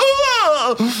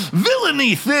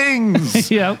villainy things.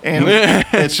 Yep. And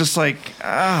it's just like,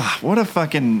 what a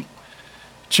fucking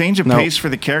change of pace for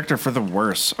the character for the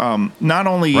worse. Not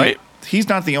only he's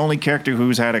not the only character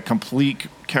who's had a complete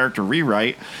character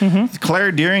rewrite.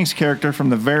 Claire Dearing's character from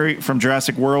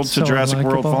Jurassic World to Jurassic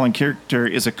World Fallen character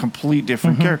is a complete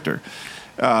different character.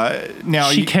 Now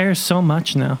she cares so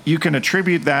much now. You can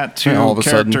attribute that to all of a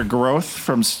character sudden. growth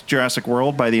from Jurassic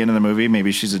World. By the end of the movie,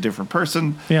 maybe she's a different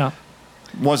person. Yeah.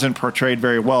 Wasn't portrayed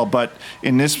very well, but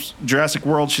in this Jurassic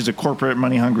World, she's a corporate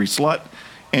money-hungry slut.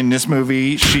 In this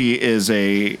movie, she is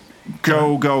a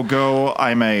go.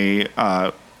 I'm a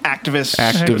activist.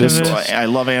 I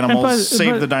love animals.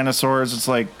 Save the dinosaurs. It's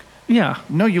like,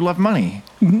 no, you love money.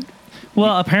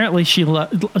 Well, apparently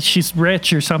she's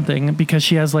rich or something because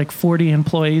she has like 40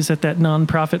 employees at that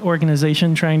nonprofit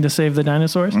organization trying to save the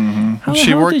dinosaurs. How the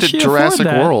She hell worked did at she Jurassic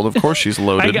afford that? World. Of course she's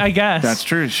loaded. I guess. That's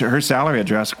true. Her salary at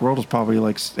Jurassic World is probably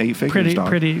like 8 figures.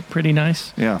 Pretty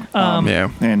nice. Yeah.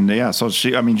 Yeah. So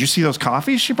she. I mean, did you see those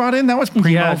coffees she brought in? That was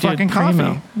primo fucking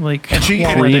primo, coffee. like And she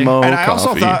quality. Primo and I also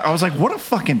coffee. thought, I was like, what a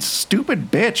fucking stupid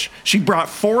bitch. She brought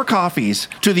 4 coffees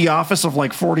to the office of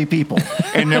like 40 people,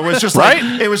 and it was just like,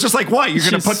 it was just like, what? You're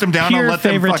gonna Just put them down and pure let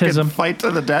them favoritism. fucking fight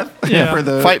to the death? Yeah. For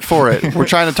the Fight for it. We're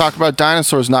trying to talk about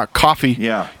dinosaurs, not coffee.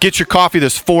 Yeah. Get your coffee.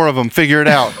 There's 4 of them. Figure it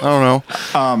out. I don't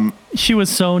know. She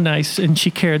was so nice and she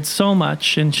cared so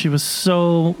much and she was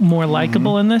so more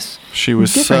likable in this. She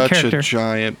was Different such character. a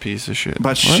giant piece of shit.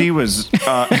 But she was.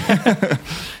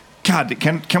 God,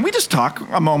 can we just talk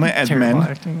a moment as Terrible men?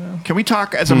 acting, though. Can we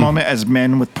talk as a moment as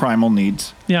men with primal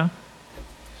needs? Yeah.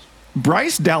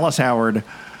 Bryce Dallas Howard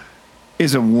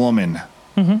is a woman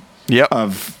Yep.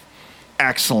 of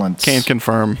excellence. Can't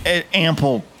confirm.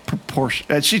 Ample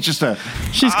proportion. She's just a.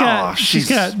 She's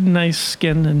got nice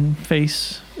skin and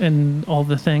face and all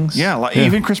the things. Yeah,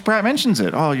 even Chris Pratt mentions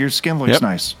it. Oh, your skin looks Yep.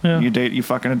 nice. Yeah. You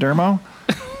fucking a dermo?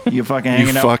 You fucking You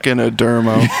hanging out. fucking a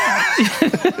dermo.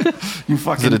 You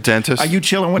fucking. Is it a dentist? Are you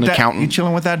chilling with An that? accountant? You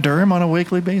chilling with that derm on a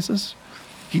weekly basis?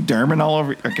 He derming all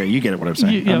over. Okay, you get it. What I'm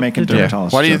saying. Yeah, I'm making the Yeah.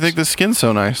 dermatologist. Why do you jokes. think the skin's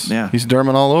so nice? Yeah. He's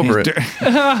derming all over it.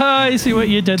 I see what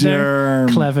you did there.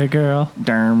 Derm. Clever girl.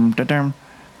 Derm, da derm,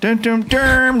 derm,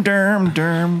 derm, derm,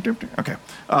 derm, derm. Okay.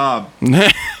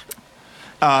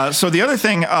 So the other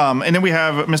thing, and then we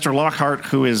have Mr. Lockhart,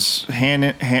 who is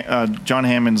John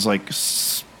Hammond's like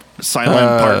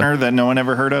silent partner that no one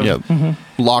ever heard of. Yeah.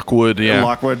 Lockwood, yeah.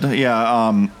 Lockwood.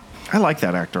 Yeah. I like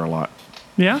that actor a lot.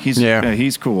 Yeah.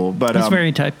 He's cool, but He's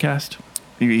very typecast.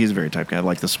 he's very typecast. I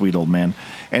like the sweet old man.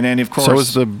 And then of course, So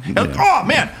is the- oh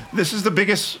man, this is the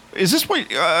biggest. Is this what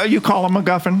you call a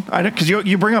MacGuffin? I don't, because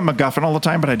you bring up MacGuffin all the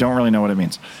time, but I don't really know what it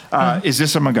means. Is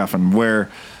this a MacGuffin where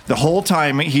the whole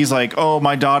time he's like, oh,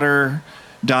 my daughter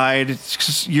died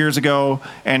years ago,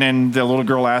 and then the little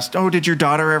girl asked, oh, did your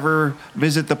daughter ever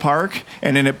visit the park?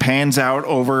 And then it pans out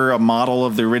over a model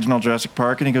of the original Jurassic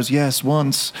Park, and he goes, yes,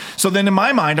 once. So then in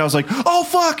my mind I was like, oh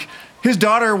fuck, his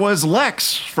daughter was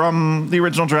Lex from the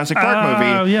original Jurassic Park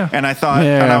movie. Yeah. And I thought,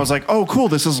 Yeah. and I was like, oh cool,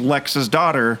 this is Lex's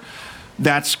daughter.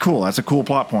 That's cool. That's a cool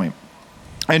plot point.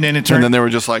 And then it turned. And then they were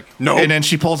just like, no. And then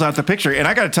she pulls out the picture, and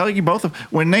I got to tell you both,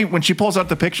 when she pulls out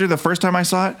the picture the first time I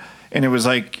saw it, and it was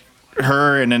like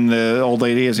her and then the old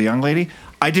lady as a young lady,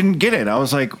 I didn't get it. I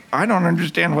was like, I don't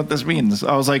understand what this means.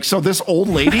 I was like, so this old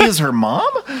lady is her mom?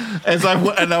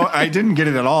 I didn't get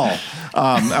it at all.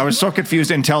 I was so confused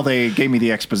until they gave me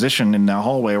the exposition in the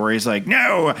hallway where he's like,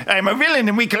 no, I'm a villain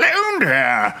and we cloned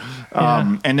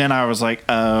her. And then I was like,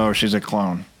 oh, she's a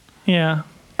clone. Yeah.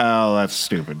 Oh, that's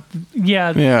stupid.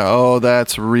 Yeah. Yeah, oh,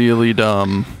 that's really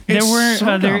dumb. There It's weren't so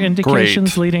other dumb.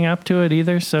 indications Great. leading up to it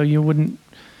either, so you wouldn't.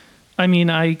 I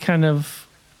mean, I kind of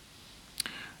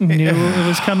knew it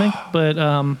was coming,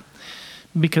 but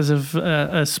because of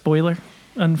a spoiler.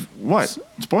 What?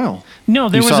 Spoil? No,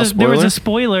 there You saw a was there was spoiler? a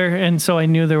spoiler, and so I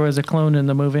knew there was a clone in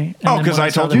the movie. And Oh, then 'cause when I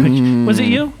saw told the you? picture- Was it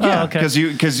you? Yeah, Oh, okay.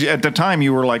 because at the time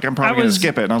you were like, I'm probably going to was-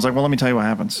 skip it. And I was like, well, let me tell you what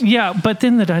happens. Yeah, but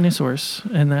then the dinosaurs,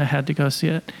 and I had to go see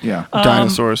it. Yeah.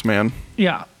 Dinosaurs, man.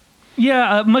 Yeah.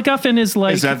 Yeah, MacGuffin is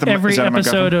like Is that every a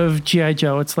episode MacGuffin? of G.I.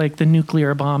 Joe. It's like the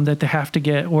nuclear bomb that they have to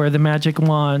get, or the magic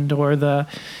wand, or the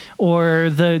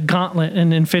gauntlet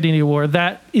in Infinity War.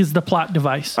 That is the plot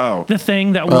device. Oh. The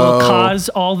thing that will cause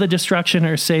all the destruction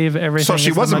or save everything. So she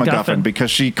is the was a MacGuffin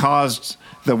because she caused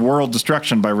the world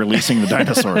destruction by releasing the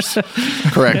dinosaurs.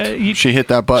 Correct. She hit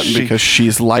that button because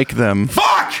she's like them.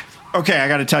 Fuck! Okay, I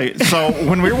got to tell you. So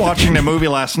when we were watching the movie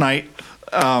last night,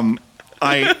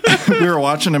 we were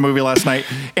watching a movie last night,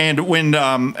 and when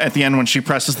at the end when she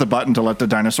presses the button to let the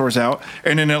dinosaurs out,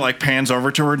 and then it like pans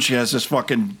over to her, and she has this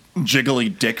fucking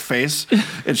jiggly dick face,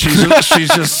 and she's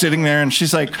just sitting there, and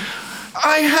she's like,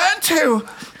 "I had to.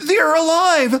 They're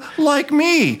alive like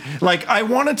me." Like I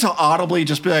wanted to audibly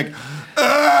just be like.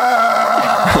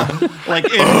 Like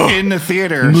in the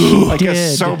theater, like did.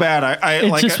 it's so bad.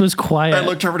 It just was quiet. I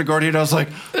looked over to Gordy and I was like,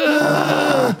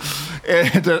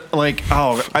 and, like,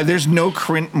 there's no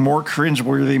more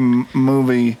cringeworthy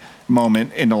movie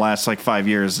moment in the last like 5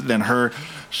 years than her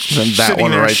Than that sitting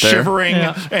one there right there. shivering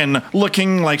Yeah. and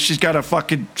looking like she's got a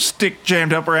fucking stick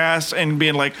jammed up her ass and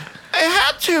being like, I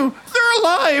had to. They're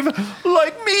alive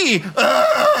like me.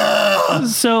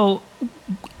 So,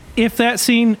 if that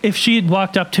scene, if she had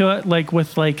walked up to it like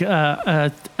with like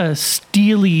a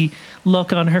steely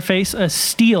look on her face, a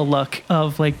steel look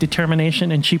of like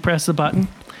determination, and she pressed the button,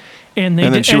 and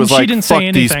then she was like, didn't "Fuck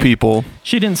say these anything. people."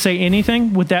 She didn't say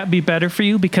anything. Would that be better for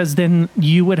you? Because then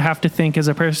you would have to think as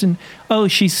a person, oh,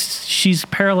 she's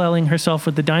paralleling herself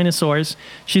with the dinosaurs.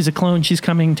 She's a clone. She's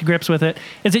coming to grips with it.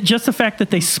 Is it just the fact that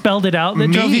they spelled it out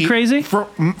that drove you crazy?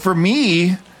 For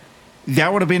me,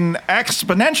 that would have been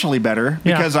exponentially better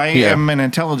Yeah. because I Yeah. am an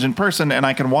intelligent person and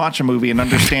I can watch a movie and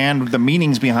understand the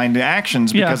meanings behind the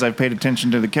actions Yeah. because I've paid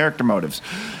attention to the character motives.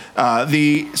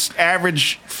 The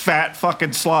average fat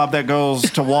fucking slob that goes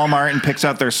to Walmart and picks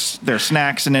out their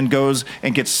snacks and then goes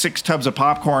and gets 6 tubs of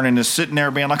popcorn and is sitting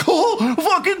there being like, oh,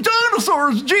 fucking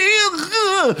dinosaurs, gee.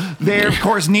 They, of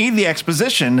course, need the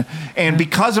exposition. And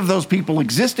because of those people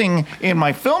existing in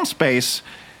my film space,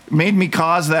 made me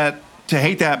cause that to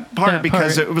hate that part That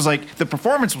because part. it was like the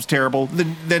performance was terrible.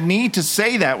 The need to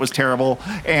say that was terrible.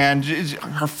 And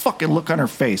her fucking look on her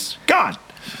face. God.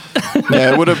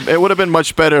 Yeah, it would have been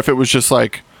much better if it was just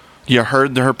like you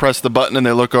heard her press the button and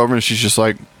they look over and she's just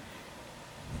like,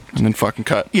 and then fucking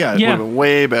cut. Yeah. Yeah. Would have been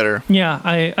way better. Yeah,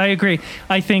 I agree.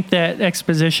 I think that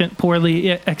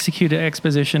poorly executed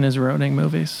exposition is ruining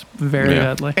movies very Yeah.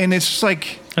 badly. And it's just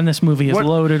like, And this movie is What-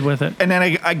 loaded with it. and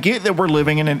then I get that we're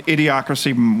living in an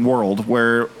idiocracy world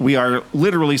where we are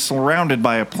literally surrounded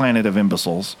by a planet of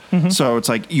imbeciles. So it's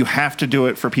like you have to do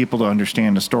it for people to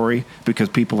understand the story because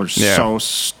people are Yeah. so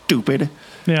stupid.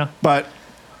 Yeah. But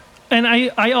And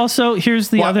I also, here's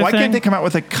the why, other why thing. can't they come out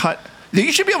with a cut?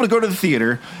 You should be able to go to the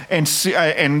theater and see,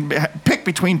 and pick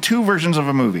between 2 versions of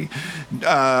a movie.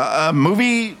 A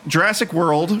movie, Jurassic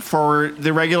World, for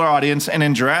the regular audience, and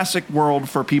then Jurassic World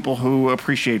for people who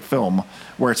appreciate film,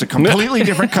 where it's a completely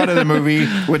different cut of the movie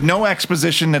with no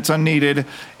exposition that's unneeded,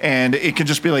 and it could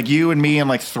just be like you and me and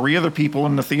like 3 other people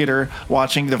in the theater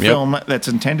watching the film that's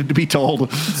intended to be told,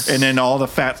 and then all the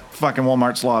fat fucking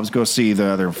Walmart slobs go see the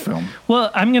other film.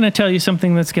 Well, I'm going to tell you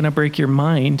something that's going to break your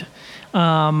mind.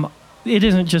 It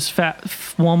isn't just fat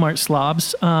Walmart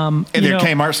slobs. And they're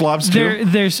Kmart slobs too.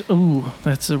 There's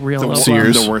that's a real low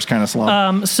Sears. The worst kind of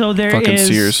slob. So there Fucking is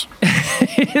Sears.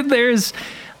 there's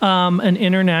an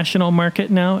international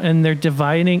market now, and they're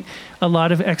dividing. A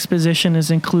lot of exposition is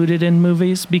included in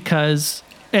movies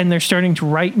and they're starting to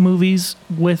write movies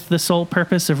with the sole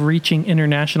purpose of reaching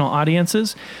international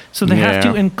audiences. So they have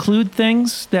Yeah. to include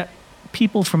things that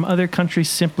people from other countries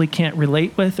simply can't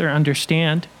relate with or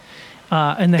understand.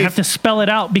 And they have to spell it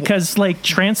out because, like,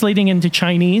 translating into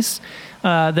Chinese,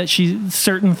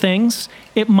 certain things,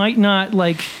 it might not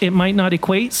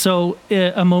equate. So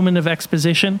a moment of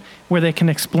exposition where they can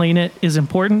explain it is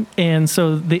important. And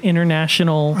so the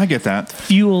international I get that.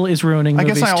 fuel is ruining I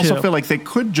movies guess I also too. feel like they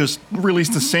could just release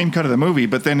the same cut of the movie,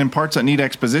 but then in parts that need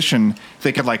exposition,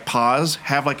 they could like pause,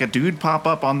 have like a dude pop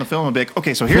up on the film and be like,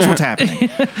 okay, so here's what's happening.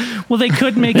 Well, they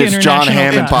could make It's international John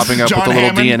Hammond cuts. popping up John with a little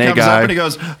Hammond DNA comes guy. up and he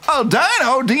goes, oh,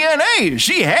 Dino DNA.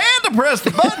 She had to press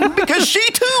the button because she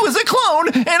too is a clone. alone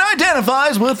and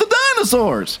identifies with the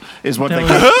dinosaurs, is what they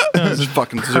Just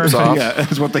fucking zips off. yeah,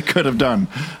 is what they could have done.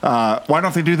 Why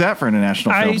don't they do that for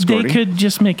international films, They Gordy? could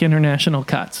just make international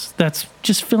cuts. That's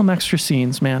just film extra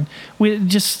scenes, man.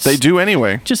 They do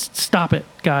anyway. Just stop it,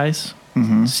 guys.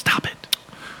 Mm-hmm. Stop it.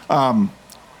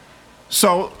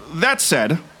 So that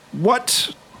said,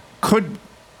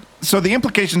 so the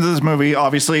implications of this movie,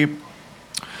 obviously,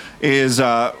 is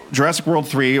Jurassic World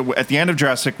 3. At the end of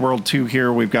Jurassic World 2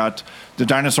 here, we've got the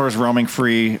dinosaurs roaming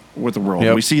free with the world.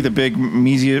 Yep. We see the big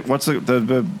what's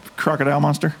the crocodile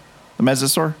monster? The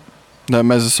Mesosaur? The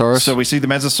Mesosaurus. So we see the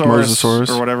Mesosaurus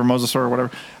or whatever, Mosasaur or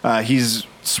whatever. He's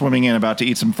swimming in, about to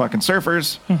eat some fucking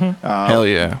surfers. Hell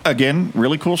yeah. Again,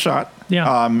 really cool shot.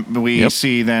 Yeah. We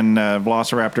see then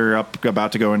Velociraptor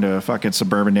about to go into a fucking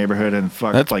suburban neighborhood and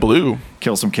That's blue.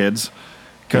 kill some kids.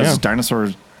 Because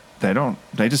dinosaurs, they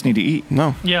just need to eat.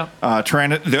 No. Yeah.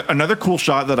 Another cool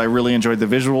shot that I really enjoyed the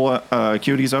visual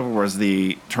cuties of was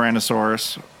the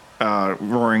Tyrannosaurus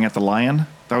roaring at the lion.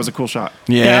 That was a cool shot.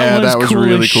 Yeah, that was cool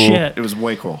really as cool. shit. It was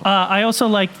way cool. I also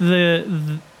liked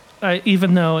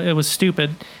even though it was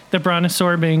stupid, the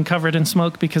brontosaur being covered in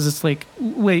smoke, because it's like,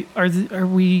 wait, are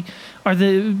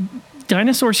the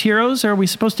dinosaurs heroes? Are we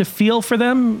supposed to feel for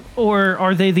them, or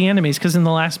are they the enemies? Because in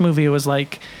the last movie it was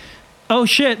like, oh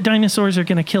shit, dinosaurs are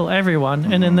gonna kill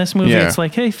everyone, and in this movie it's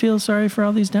like, hey, feel sorry for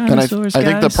all these dinosaurs. And I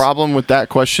think the guys. problem with that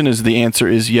question is the answer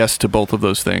is yes to both of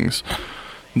those things.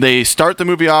 They start the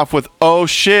movie off with, oh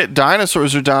shit,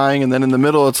 dinosaurs are dying, and then in the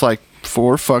middle it's like,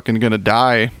 we're fucking gonna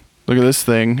die. Look at this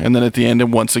thing. And then at the end,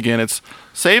 and once again, it's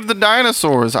save the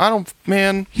dinosaurs. For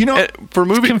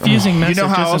movie confusing message. You know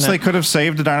how else isn't they it? could have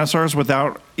saved the dinosaurs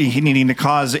without needing to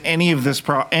cause any of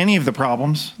the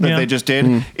problems that they just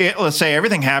did? Let's say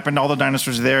everything happened, all the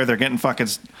dinosaurs are there, they're getting fucking,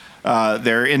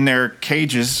 they're in their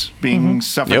cages being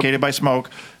suffocated by smoke.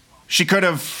 She could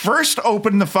have first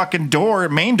opened the fucking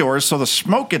main doors, so the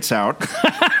smoke gets out.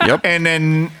 And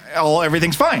then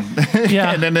everything's fine.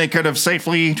 Yeah. And then they could have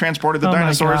safely transported the Oh my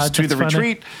dinosaurs God, to the that's funny.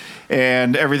 retreat,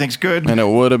 and everything's good. And it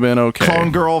would have been okay.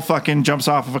 Clone girl fucking jumps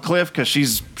off of a cliff because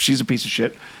she's a piece of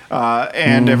shit.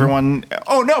 And everyone,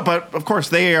 but of course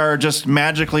they are just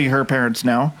magically her parents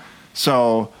now.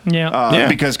 So,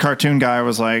 because cartoon guy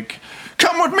was like,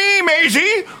 come with me,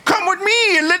 Maisie. Come with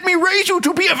me and let me raise you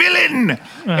to be a villain.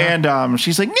 And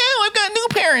she's like, no, I've got new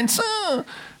parents.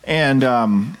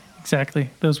 And Exactly.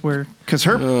 Those were because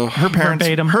her parents,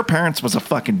 verbatim.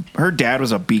 her dad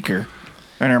was a beaker,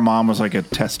 and her mom was like a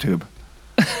test tube.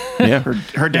 Yeah.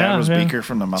 Her dad was Beaker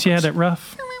from the Muppets. She had it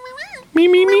rough.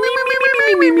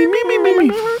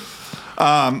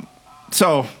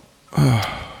 So,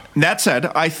 that said,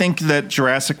 I think that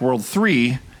Jurassic World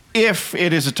 3, if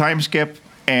it is a time skip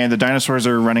and the dinosaurs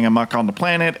are running amok on the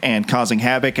planet and causing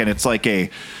havoc, and it's like a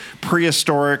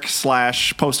prehistoric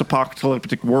 /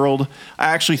 post-apocalyptic world, I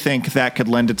actually think that could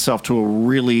lend itself to a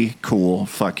really cool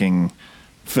fucking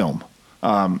film.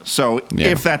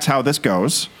 If that's how this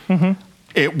goes,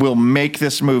 it will make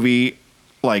this movie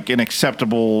like an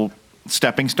acceptable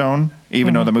stepping stone,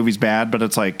 even though the movie's bad, but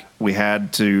it's like we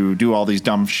had to do all these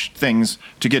dumb things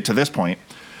to get to this point.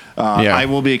 I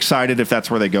will be excited if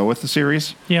that's where they go with the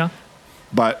series. Yeah.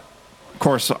 But, of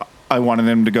course, I wanted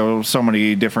them to go so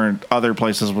many different other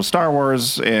places with Star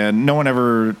Wars, and no one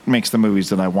ever makes the movies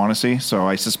that I want to see. So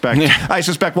I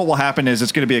suspect what will happen is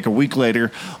it's going to be like a week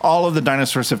later, all of the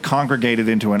dinosaurs have congregated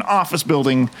into an office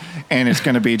building, and it's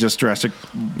going to be just Jurassic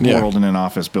World in an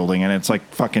office building, and it's like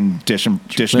fucking Dish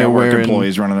Network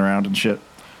employees running around and shit.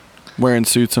 Wearing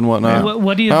suits and whatnot.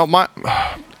 What do you... Well,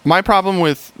 my problem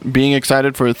with being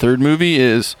excited for a third movie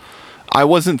is I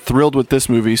wasn't thrilled with this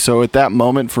movie, so at that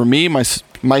moment, for me, my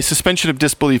suspension of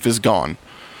disbelief is gone.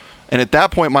 And at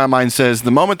that point, my mind says,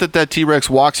 the moment that T-Rex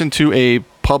walks into a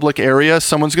public area,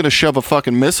 someone's going to shove a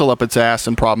fucking missile up its ass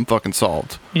and problem fucking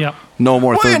solved. Yeah. No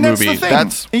more third that's movie.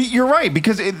 The thing. You're right,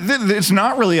 because it's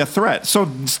not really a threat. So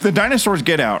the dinosaurs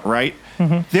get out, right?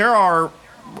 There are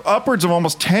upwards of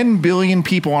almost 10 billion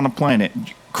people on the planet.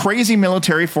 Crazy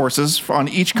military forces on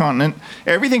each continent.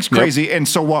 Everything's crazy. And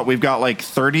so what? We've got like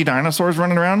 30 dinosaurs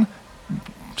running around.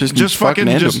 Just fucking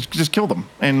just kill them,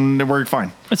 and we're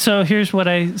fine. So here's what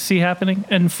I see happening.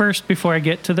 And first, before I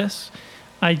get to this,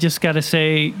 I just got to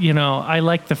say, I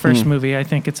like the first movie. I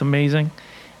think it's amazing.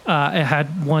 It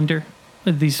had wonder.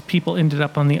 These people ended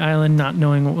up on the island not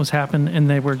knowing what was happening, and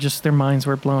their minds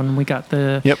were blown. And we got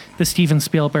the Steven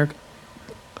Spielberg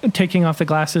taking off the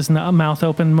glasses and the mouth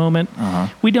open moment.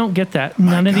 We don't get that.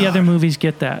 None of the other movies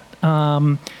get that.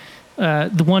 The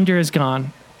wonder is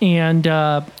gone. And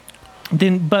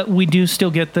but we do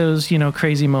still get those,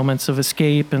 crazy moments of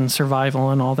escape and survival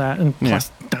and all that. And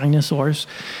dinosaurs.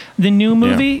 The new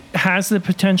movie has the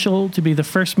potential to be the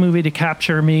first movie to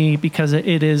capture me because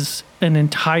it is an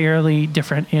entirely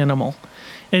different animal.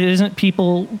 It isn't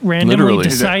people randomly Literally.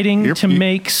 deciding to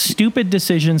make stupid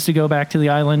decisions to go back to the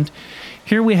island.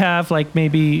 Here we have like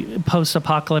maybe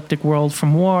post-apocalyptic world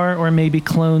from war, or maybe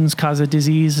clones cause a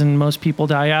disease and most people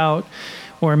die out,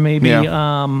 or maybe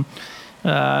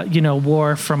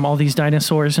war from all these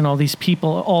dinosaurs and all these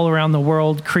people all around the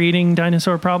world creating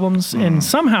dinosaur problems, and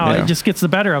somehow it just gets the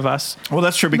better of us. Well,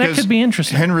 that's true, because that could be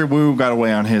interesting. Henry Wu got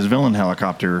away on his villain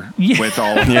helicopter with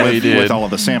all with all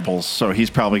of the samples, so he's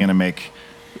probably going to make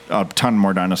a ton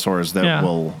more dinosaurs that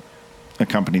will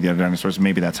accompany the other dinosaurs.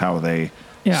 Maybe that's how they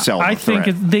sell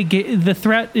the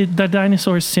threat. The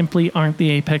dinosaurs simply aren't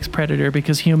the apex predator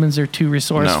because humans are too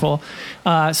resourceful.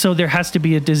 No. So there has to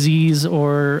be a disease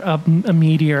or a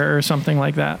meteor or something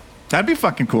like that. That'd be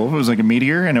fucking cool if it was like a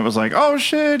meteor and it was like, oh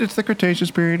shit, it's the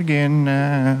Cretaceous period again.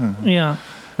 Yeah,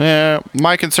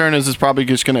 my concern is it's probably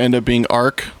just going to end up being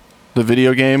Ark, the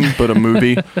video game, but a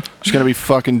movie. It's going to be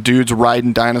fucking dudes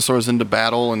riding dinosaurs into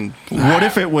battle. And what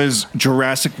if it was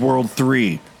Jurassic World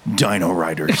 3, Dino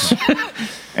Riders?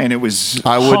 And it was...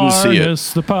 I wouldn't see it.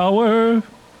 Harness the power of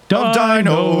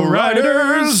Dino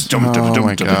Riders.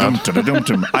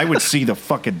 I would see the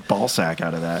fucking ball sack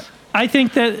out of that. I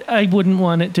think that I wouldn't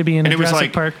want it to be in a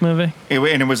Jurassic Park movie.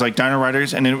 And it was like Dino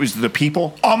Riders, and it was the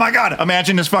people. Oh my God,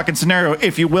 imagine this fucking scenario,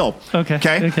 if you will.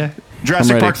 Okay.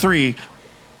 Jurassic Park 3...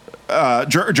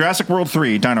 Jurassic World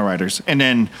 3, Dino Riders, and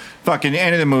then fucking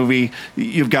end of the movie,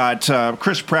 you've got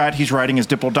Chris Pratt. He's riding his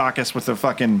Diplodocus with the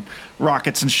fucking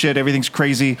rockets and shit. Everything's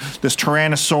crazy. This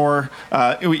Tyrannosaur.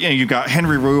 You've got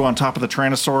Henry Wu on top of the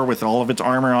Tyrannosaur with all of its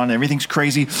armor on. Everything's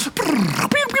crazy.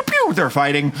 They're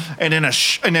fighting, and then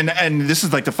and this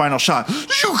is like the final shot.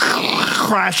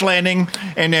 Crash landing,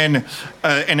 and then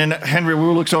Henry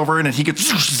Wu looks over and he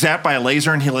gets zapped by a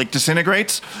laser and he like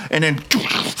disintegrates, and then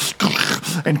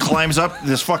climbs up.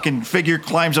 This fucking figure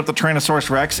climbs up the Tyrannosaurus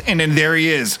Rex, and then there he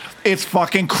is. It's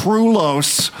fucking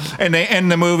Krulos, and they end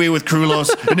the movie with Krulos,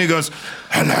 and he goes,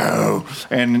 "Hello,"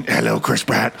 and "Hello, Chris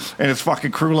Pratt," and it's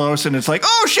fucking Krulos, and it's like,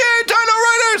 "Oh shit, Dino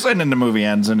Riders!" And then the movie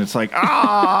ends, and it's like,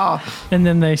 ah. And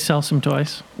then they sell some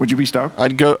toys. Would you be stoked?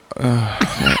 I'd go.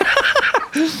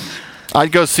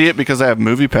 I'd go see it because I have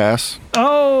Movie Pass.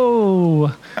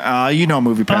 Oh.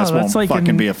 Movie Pass won't like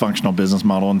fucking be a functional business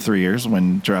model in 3 years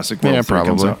when Jurassic World 3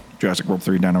 comes out. Jurassic World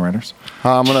 3 Dino Riders.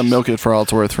 I'm going to milk it for all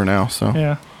it's worth for now. So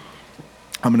yeah.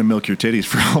 I'm going to milk your titties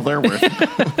for all they're worth.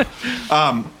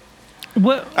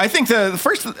 What? I think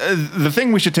the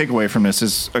thing we should take away from this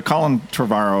is Colin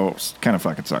Trevorrow kind of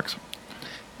fucking sucks.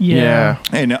 Yeah.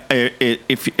 And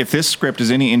if this script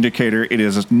is any indicator, it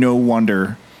is no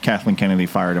wonder Kathleen Kennedy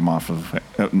fired him off of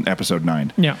episode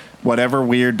 9. Yeah. Whatever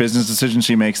weird business decisions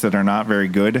she makes that are not very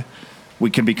good, we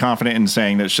can be confident in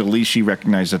saying that at least she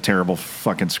recognized a terrible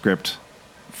fucking script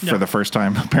for the first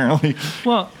time, apparently.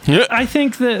 Well, I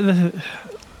think that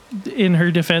in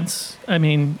her defense, I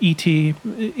mean, E.T.,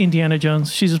 Indiana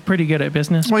Jones, she's pretty good at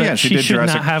business. Well, but she should did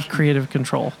not have creative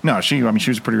control. No, she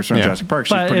was a producer on Jurassic Park.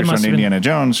 She's a producer on Indiana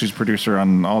Jones. She's a producer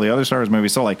on all the other Star Wars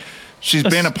movies. So, like, she's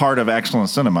been a part of excellent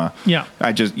cinema. Yeah.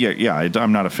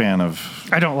 I'm not a fan of...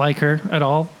 I don't like her at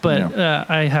all, but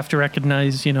I have to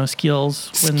recognize,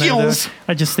 skills. Skills?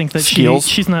 I just think that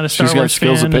she's not a Star Wars fan. She's got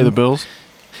skills to pay the bills.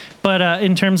 But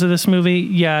in terms of this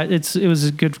movie, it was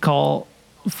a good call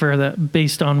for that,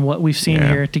 based on what we've seen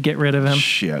here, to get rid of him.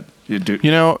 Shit.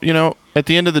 You know, at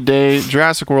the end of the day,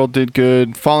 Jurassic World did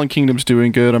good. Fallen Kingdom's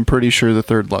doing good. I'm pretty sure the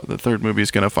third movie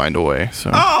is going to find a way. So.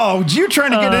 Oh, you're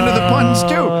trying to get into the puns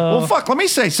too. Well, fuck. Let me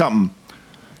say something.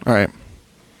 All right.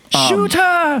 Shoot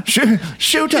her!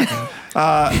 Shoot her!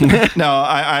 No,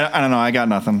 I don't know. I got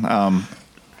nothing.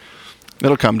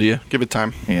 It'll come to you. Give it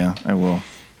time. Yeah, I will.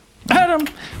 Adam!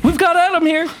 We've got Adam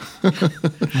here!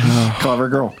 Clever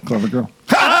girl.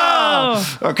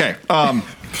 Oh! Okay.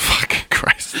 Fucking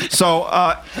Christ. So,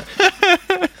 a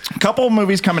couple of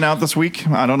movies coming out this week.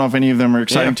 I don't know if any of them are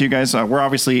exciting to you guys. We're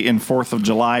obviously in 4th of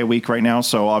July week right now.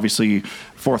 So, obviously,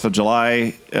 4th of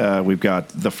July, we've got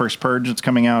The First Purge that's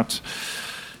coming out.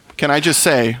 Can I just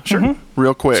say,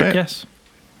 real quick? Yes.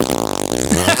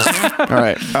 All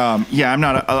right. I'm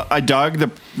not. I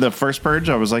dug the First Purge.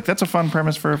 I was like, that's a fun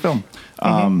premise for a film.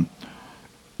 And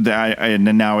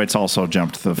then now it's also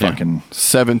jumped the fucking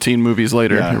 17 movies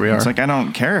later. Here we are. It's like, I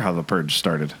don't care how the Purge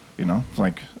started.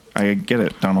 Like, I get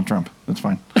it. Donald Trump. That's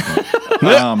fine.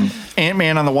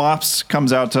 Ant-Man and the Wasp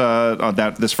comes out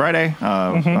this Friday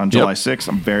on July 6th.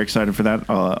 I'm very excited for that.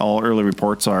 All early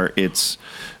reports are it's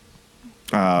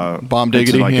Bomb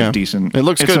Diggity. It's like yeah. a decent. It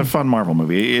looks it's good. a fun Marvel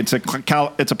movie. It's a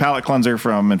palate cleanser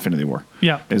from Infinity War.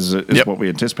 Yeah. is Yep. what we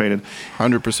anticipated.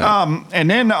 100%. And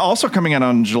then also coming out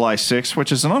on July 6th,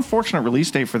 which is an unfortunate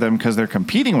release date for them because they're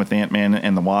competing with Ant-Man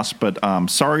and the Wasp. But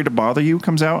Sorry to Bother You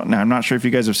comes out. Now, I'm not sure if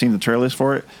you guys have seen the trailers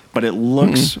for it, but it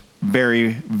looks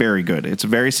very, very good. It's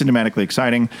very cinematically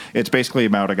exciting. It's basically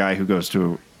about a guy who goes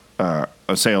to a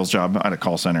sales job at a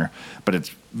call center, but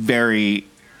it's very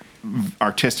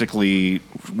artistically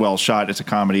well shot. It's a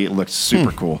comedy. It looks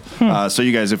super cool. So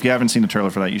you guys, if you haven't seen the trailer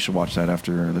for that, you should watch that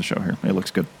after the show here. It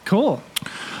looks good. Cool.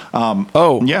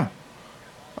 Yeah.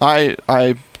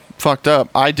 I fucked up.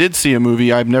 I did see a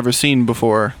movie I've never seen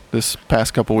before this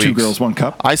past couple weeks. Two Girls, One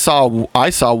Cup. I saw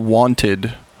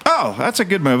Wanted. Oh, that's a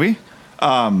good movie.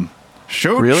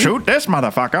 Shoot this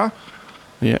motherfucker.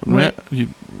 Yeah. Wait. You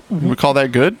recall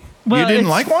that good? Well, You didn't it's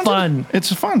like Wanted? fun.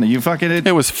 It's fun. You fucking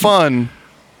It was fun.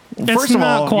 First of not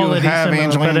all, you quality have cinema, but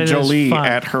Angelina it is Jolie fun.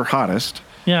 at her hottest.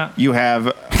 Yeah. You have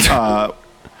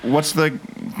what's the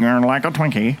like a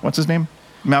Twinkie? What's his name?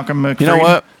 Malcolm McFree. You know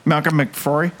what? Malcolm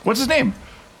McFrory. What's his name?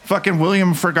 Fucking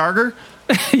William Fergarger.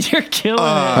 You're killing it.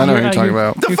 I know who you're talking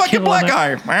about. The You're fucking killing black it.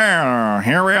 guy. Well,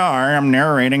 here we are. I'm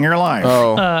narrating your life.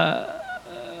 Oh,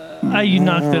 You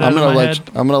knocked it out I'm of gonna my let head.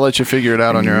 I'm gonna let you figure it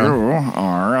out on your own. You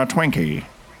are a Twinkie.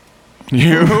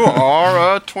 You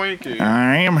are a Twinkie.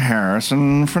 I am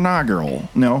Harrison Fernagel.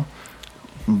 No.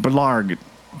 Bernard.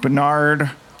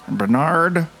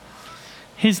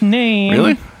 His name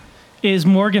Really? is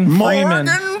Morgan Freeman.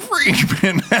 Morgan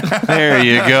Freeman. There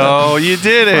you go. You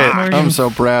did it. Morgan. I'm so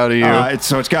proud of you.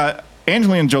 It's got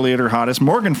Angelina Jolie at her hottest,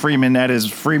 Morgan Freeman at his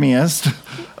freemiest,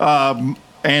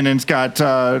 and it's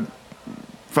got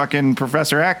fucking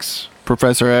Professor X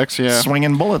Professor X, yeah.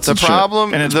 swinging bullets. The and shit.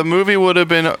 problem, and it's the movie would have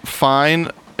been fine,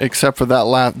 except for that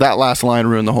last line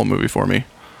ruined the whole movie for me.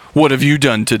 What have you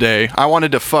done today? I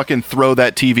wanted to fucking throw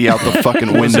that TV out the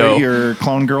fucking was that window. your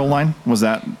clone girl line? Was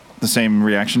that the same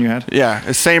reaction you had?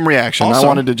 Yeah, same reaction. Also- I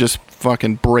wanted to just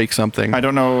fucking break something. I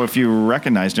don't know if you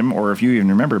recognized him or if you even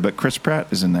remember, but Chris Pratt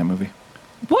is in that movie.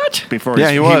 What? Before Yeah,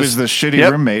 he was. the shitty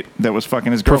Yep. roommate that was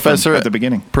fucking his girlfriend at the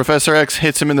beginning. Professor X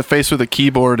hits him in the face with a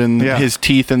keyboard, and Yeah. his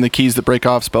teeth and the keys that break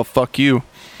off spell "fuck you."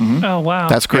 Oh wow.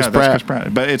 That's Chris yeah, Pratt. That's Chris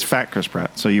Pratt. But it's fat Chris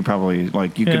Pratt, so you probably you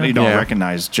Yeah. don't Yeah.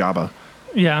 recognize Jabba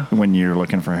yeah. when you're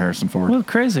looking for Harrison Ford. Well,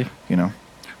 crazy. You know.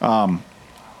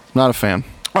 Not a fan.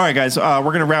 All right, guys, we're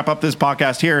going to wrap up this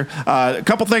podcast here. A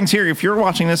couple things here. If you're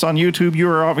watching this on YouTube, you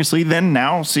are obviously then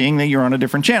now seeing that you're on a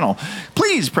different channel.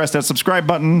 Please press that subscribe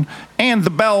button and the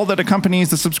bell that accompanies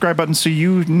the subscribe button so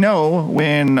you know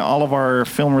when all of our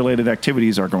film-related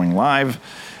activities are going live.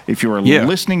 If you are Yeah.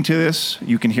 listening to this,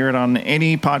 you can hear it on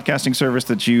any podcasting service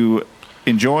that you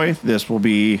enjoy. This will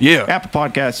be Yeah. Apple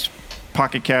Podcasts,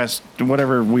 Pocket Cast,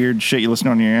 whatever weird shit you listen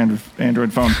on your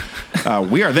Android phone.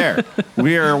 We are there.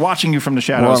 We are watching you from the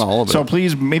shadows. We're on all of it. So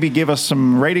please maybe give us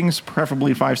some ratings,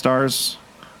 preferably 5 stars.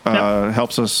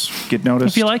 Helps us get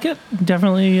noticed. If you like it,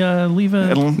 definitely leave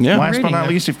a And Yeah. last but rating not there.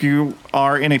 least, if you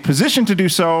are in a position to do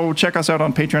so, check us out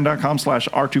on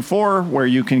patreon.com/R24, where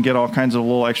you can get all kinds of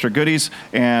little extra goodies.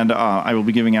 And I will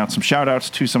be giving out some shout outs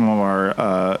to some of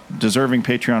our deserving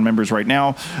Patreon members right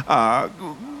now.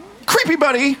 Creepy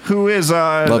Buddy, who is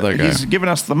Love that guy. he's given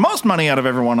us the most money out of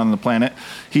everyone on the planet.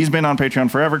 He's been on Patreon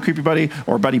forever. Creepy Buddy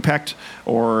or Buddy Pecked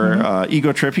or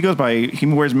Ego Trip. He goes by. He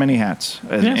wears many hats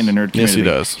Yes. in the nerd community. Yes, he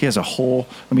does. He has a whole.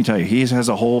 Let me tell you, he has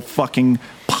a whole fucking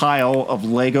pile of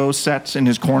Lego sets in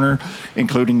his corner,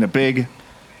 including the big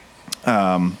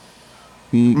Millennium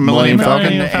Falcon, Millennium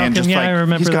and Falcon, just yeah, I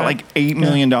remember he's got that. like $8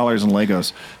 million in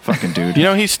Legos. Fucking dude. You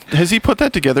know, has he put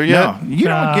that together yet? No, you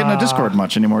don't get in a Discord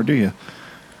much anymore, do you?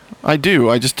 I do.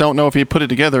 I just don't know if he put it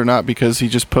together or not because he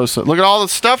just posts it. Look at all the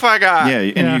stuff I got. Yeah,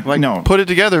 and Yeah. you like no. Put it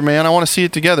together, man. I want to see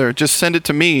it together. Just send it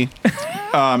to me.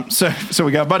 So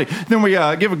we got Buddy. Then we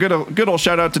give a good old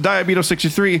shout out to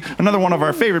Diabeto63, another one of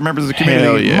our favorite members of the community.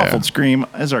 Hell yeah. Muffled Scream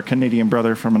is our Canadian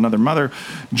brother from another mother.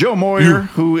 Joe Moyer,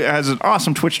 who has an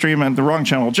awesome Twitch stream at the wrong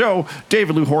channel. Joe,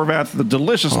 David Lou Horvath, the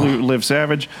delicious Liv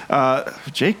Savage,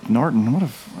 Jake Norton.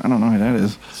 I don't know who that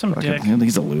is. Some dick.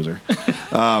 He's a loser.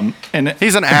 And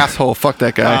He's an asshole. Fuck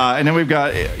that guy. and then we've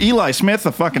got Eli Smith,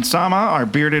 the fucking Sama, our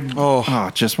bearded.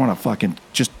 Just want to fucking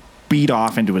just beat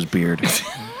off into his beard.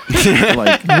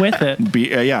 Like with it.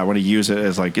 I want to use it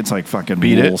as like it's like fucking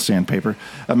Beat wool it. sandpaper.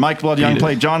 Mike Blood Young Beat it.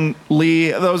 Play, John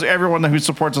Lee, everyone who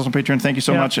supports us on Patreon. Thank you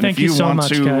so Yeah, much. And thank if you you so want much,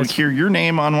 to guys. hear your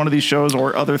name on one of these shows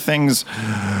or other things,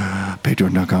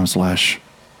 patreon.com/R20.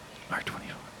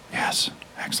 Yes,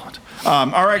 excellent.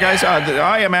 All right, guys.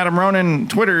 I am Adam Ronan.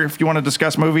 Twitter, if you want to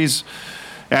discuss movies,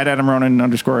 at Adam Ronan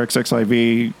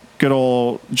 _XXIV. good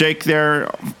old Jake there,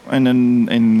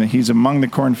 and he's among the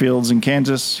cornfields in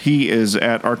Kansas. He is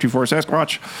at R24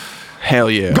 Sasquatch. Hell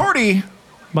yeah. Gordy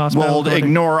Boss will Battle Gordy.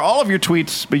 ignore all of your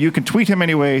tweets, but you can tweet him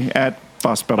anyway at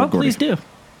Boss Battle Oh, Gordy. please do.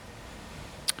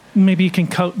 Maybe you can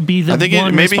be the I think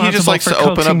one maybe he just responsible likes for to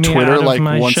open coaxing up me Twitter out of like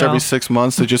my once shell. every 6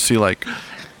 months to just see like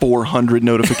 400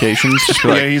 notifications. Just be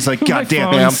Yeah, like, he's like, God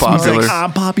damn Yeah, it. I'm popular. He's like,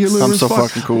 I'm popular. I'm as so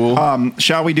fuck." fucking cool.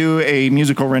 Shall we do a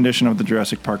musical rendition of the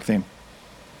Jurassic Park theme?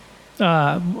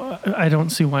 I don't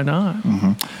see why not.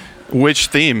 Which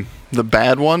theme? The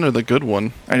bad one or the good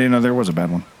one? I didn't know there was a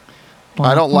bad one.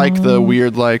 I don't like the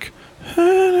weird like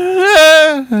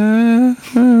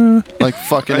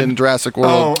fucking in Jurassic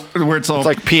World. Oh, where it's all It's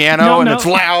like piano No, and no. it's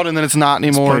loud and then it's not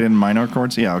played anymore. in minor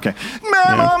chords. Yeah, okay.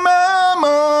 Mama,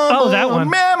 mama, Oh, that one.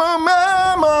 Mama,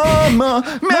 mama,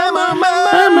 mama,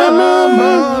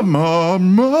 mama, mama,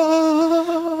 mama.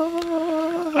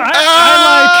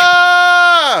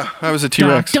 Ah! That was a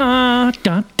T-Rex.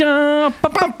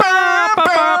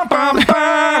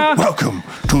 Welcome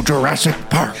to Jurassic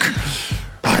Park.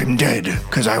 I'm dead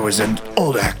because I was an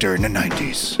old actor in the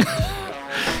 90s.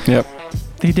 Yep.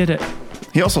 They did it.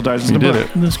 He also dies in He the did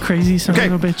book. it. Those crazy son Okay.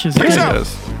 of a bitches. Peace did it. out.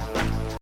 Yes.